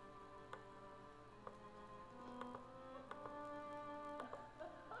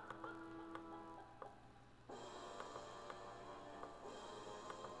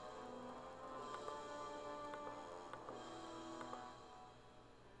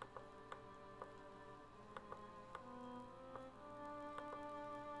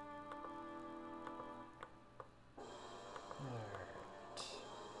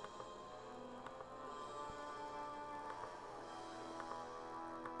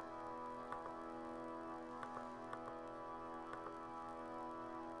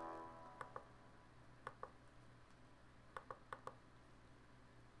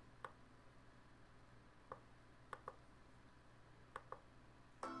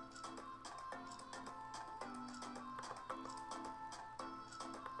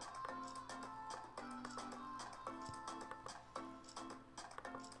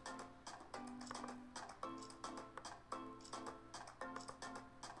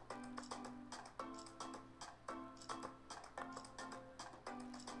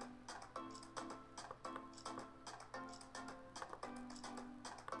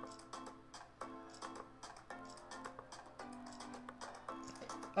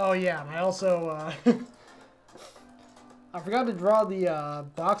 Oh yeah, and I also I forgot to draw the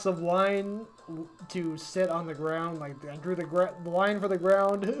box of wine to sit on the ground. Like I drew the line for the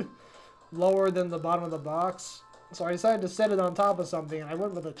ground lower than the bottom of the box. So I decided to set it on top of something, and I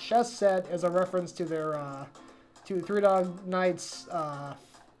went with a chess set as a reference to their, to Three Dog Night's,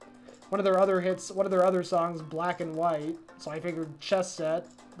 one of their other hits, one of their other songs, Black and White. So I figured chess set,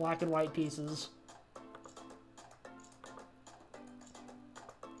 black and white pieces.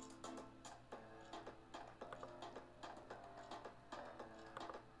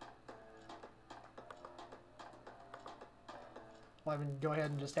 Well, I can go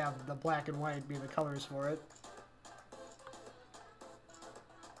ahead and just have the black and white be the colors for it.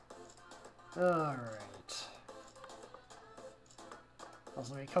 Alright.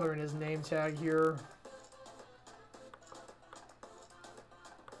 Also, let me color in his name tag here.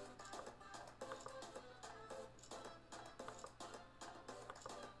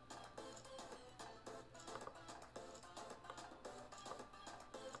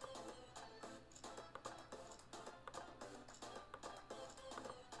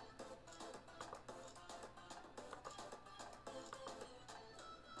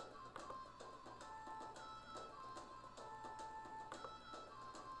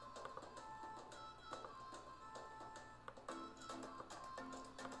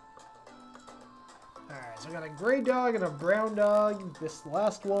 Alright, so I got a gray dog and a brown dog. This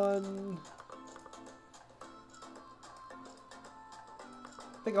last one,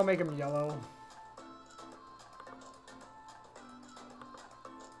 I think I'll make him yellow.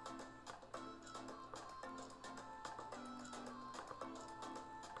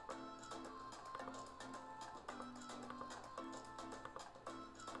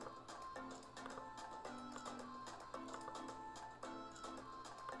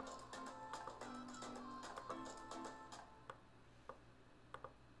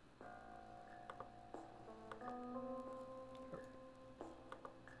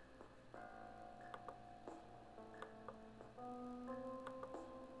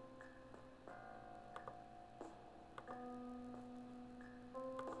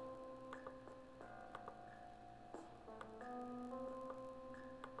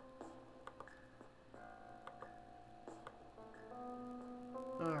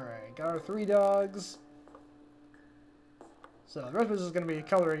 Alright, got our 3 dogs. So the rest of this is going to be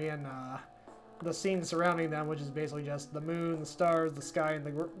coloring in the scene surrounding them, which is basically just the moon, the stars, the sky, and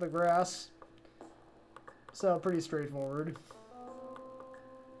the grass. So pretty straightforward.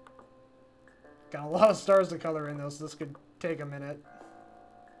 Got a lot of stars to color in though, so this could take a minute.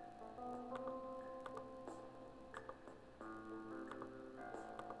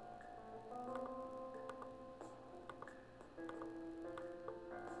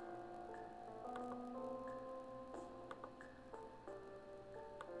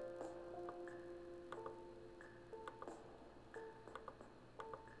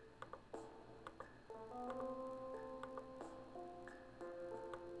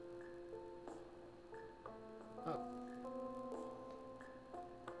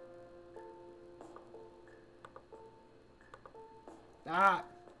 Ah!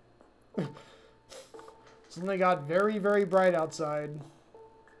 Suddenly got very, very bright outside.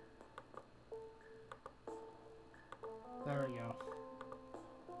 There we go.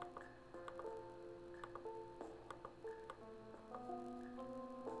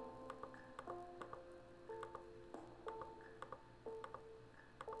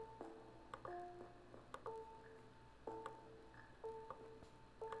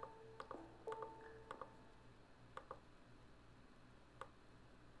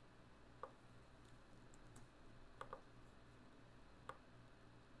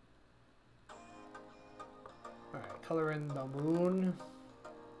 Alright, color in the moon.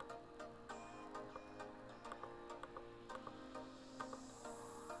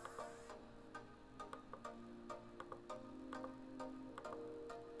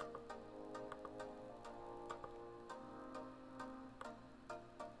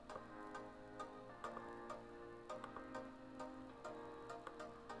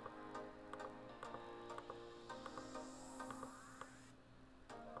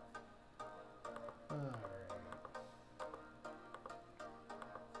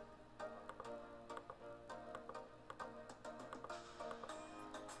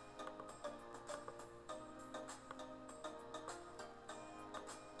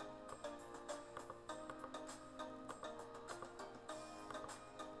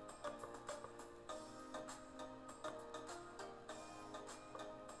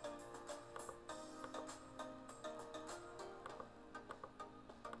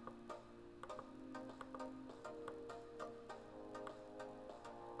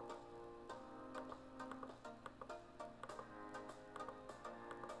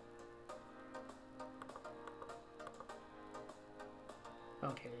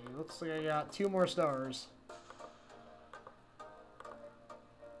 Okay, looks like I got 2 more stars.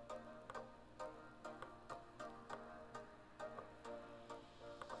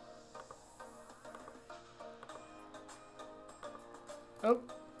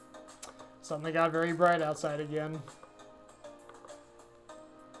 Suddenly got very bright outside again.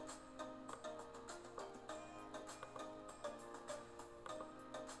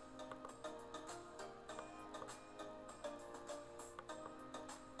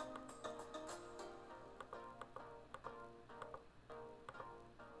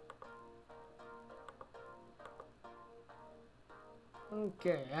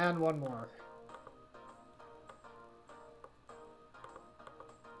 Okay, and one more.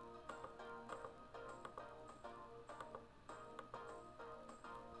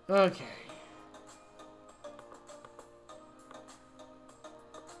 Okay.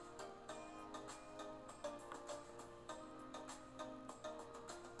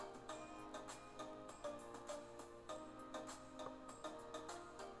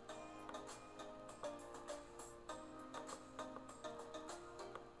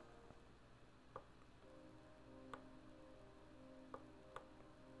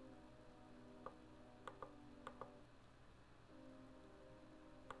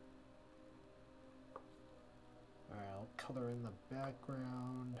 I'll color in the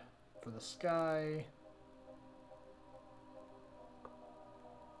background for the sky.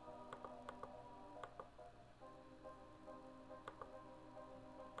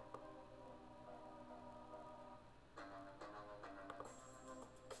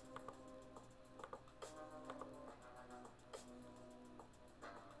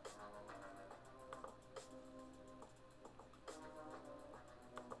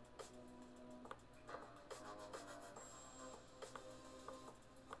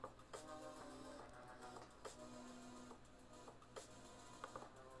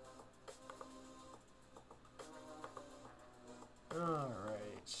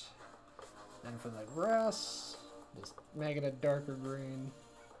 Alright. And for the grass, just make it a darker green.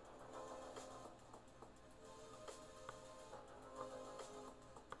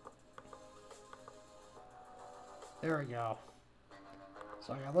 There we go.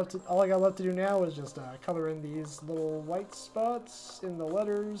 So all I got left to do now is just color in these little white spots in the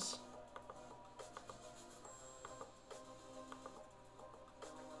letters.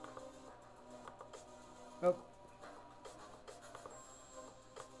 Oh.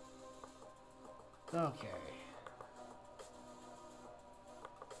 Okay.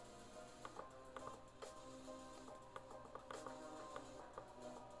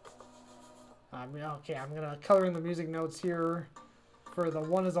 Okay, I'm gonna color in the music notes here for the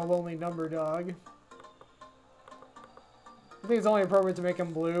one is a lonely number dog. I think it's only appropriate to make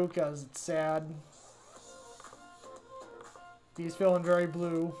him blue because it's sad. He's feeling very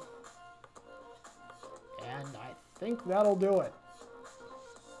blue. And I think that'll do it.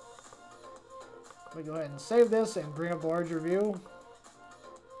 Let me go ahead and save this and bring up the larger view.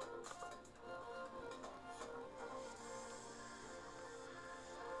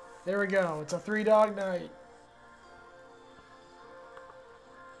 There we go. It's a 3-dog night.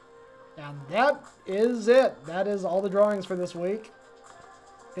 And that is it. That is all the drawings for this week.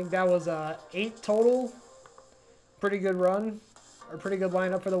 I think that was 8 total. Pretty good run. Or pretty good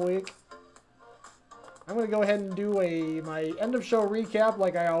lineup for the week. I'm going to go ahead and do my end of show recap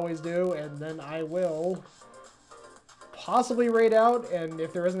like I always do. And then I will possibly raid out. And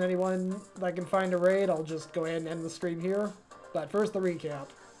if there isn't anyone that can find a raid, I'll just go ahead and end the stream here. But first the recap.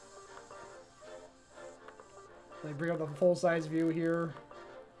 Let me bring up the full-size view here.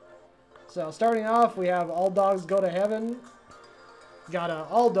 So starting off, we have All Dogs Go to Heaven. Got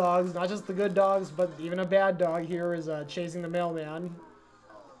all dogs, not just the good dogs, but even a bad dog here is chasing the mailman.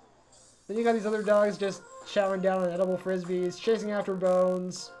 Then you got these other dogs just chowing down on edible frisbees, chasing after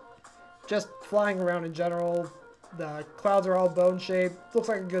bones, just flying around in general. The clouds are all bone-shaped. Looks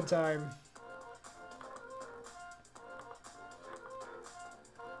like a good time.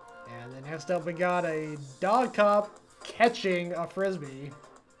 And then next up we got a dog cop catching a frisbee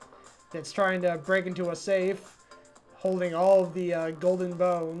that's trying to break into a safe, holding all of the golden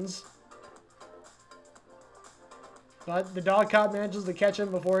bones. But the dog cop manages to catch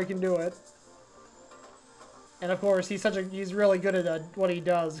him before he can do it. And of course, he's really good at what he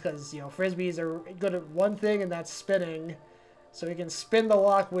does, because, you know, frisbees are good at one thing, and that's spinning. So he can spin the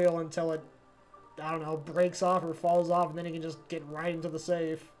lock wheel until it, I don't know, breaks off or falls off, and then he can just get right into the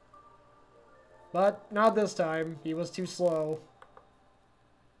safe. But not this time. He was too slow.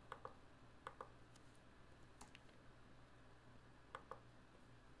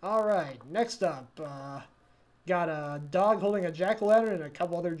 Alright, next up, got a dog holding a jack-o'-lantern and a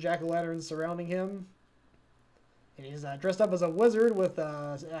couple other jack-o'-lanterns surrounding him. And he's dressed up as a wizard with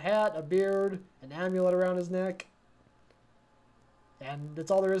a hat, a beard, an amulet around his neck. And that's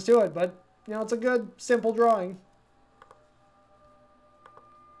all there is to it, but, you know, it's a good, simple drawing.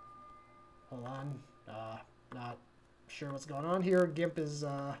 Hold on. Not sure what's going on here. Gimp is,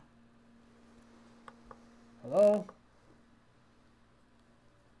 hello?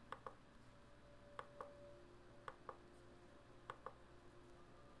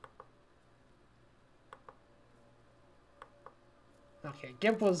 Okay,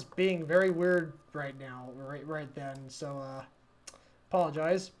 Gimp was being very weird right now, right then, so,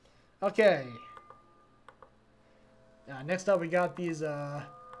 apologize. Okay. Next up, we got these,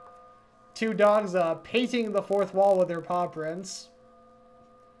 two dogs, painting the fourth wall with their paw prints.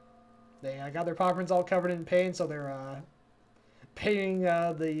 They, got their paw prints all covered in paint, so they're, painting,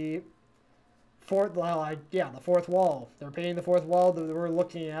 the fourth, well, yeah, the fourth wall. They're painting the fourth wall that we're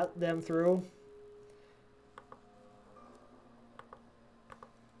looking at them through.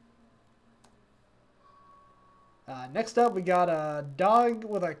 Next up, we got a dog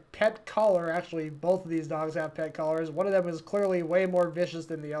with a pet collar. Actually, both of these dogs have pet collars. One of them is clearly way more vicious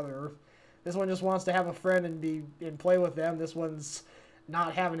than the other. This one just wants to have a friend and play with them. This one's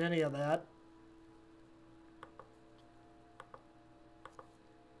not having any of that.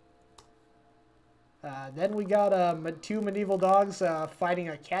 Then we got two medieval dogs fighting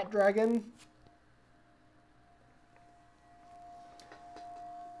a cat dragon.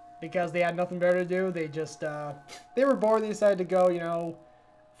 Because they had nothing better to do, they just, they were bored, they decided to go, you know,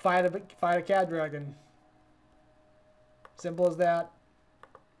 fight a cat dragon. Simple as that.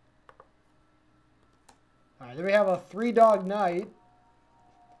 Alright, then we have a 3-dog night.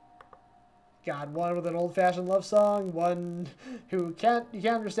 Got one with an old-fashioned love song, one who you can't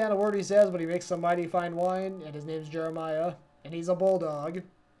understand a word he says, but he makes some mighty fine wine, and his name's Jeremiah, and he's a bulldog.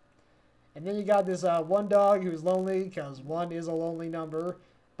 And then you got this one dog who's lonely, because 1 is a lonely number.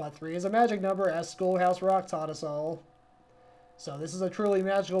 But 3 is a magic number, as Schoolhouse Rock taught us all. So this is a truly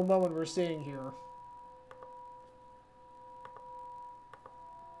magical moment we're seeing here.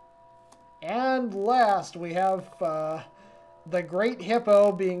 And last, we have the Great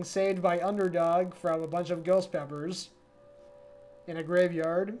Hippo being saved by Underdog from a bunch of ghost peppers in a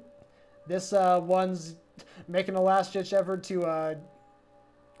graveyard. This one's making a last-ditch effort to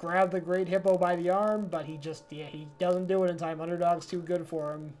grab the Great Hippo by the arm, but he just, yeah, he doesn't do it in time. Underdog's too good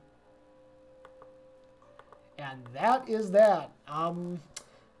for him. And that is that.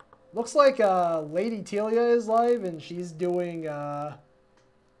 Looks like Lady Telia is live, and she's doing,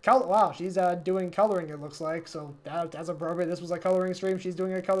 wow, she's doing coloring, it looks like, so that's appropriate. This was a coloring stream. She's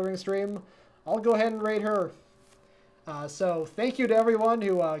doing a coloring stream. I'll go ahead and rate her. So thank you to everyone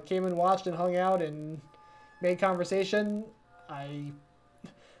who came and watched and hung out and made conversation. I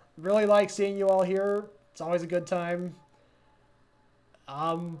really like seeing you all here. It's always a good time.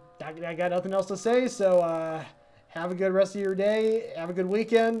 I got nothing else to say, so have a good rest of your day, have a good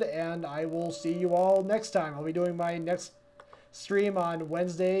weekend, and I will see you all next time. I'll be doing my next stream on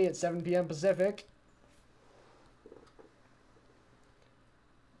Wednesday at 7 p.m. Pacific.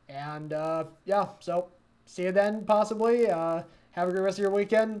 And, yeah, so see you then, possibly. Have a good rest of your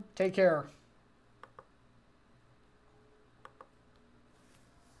weekend. Take care.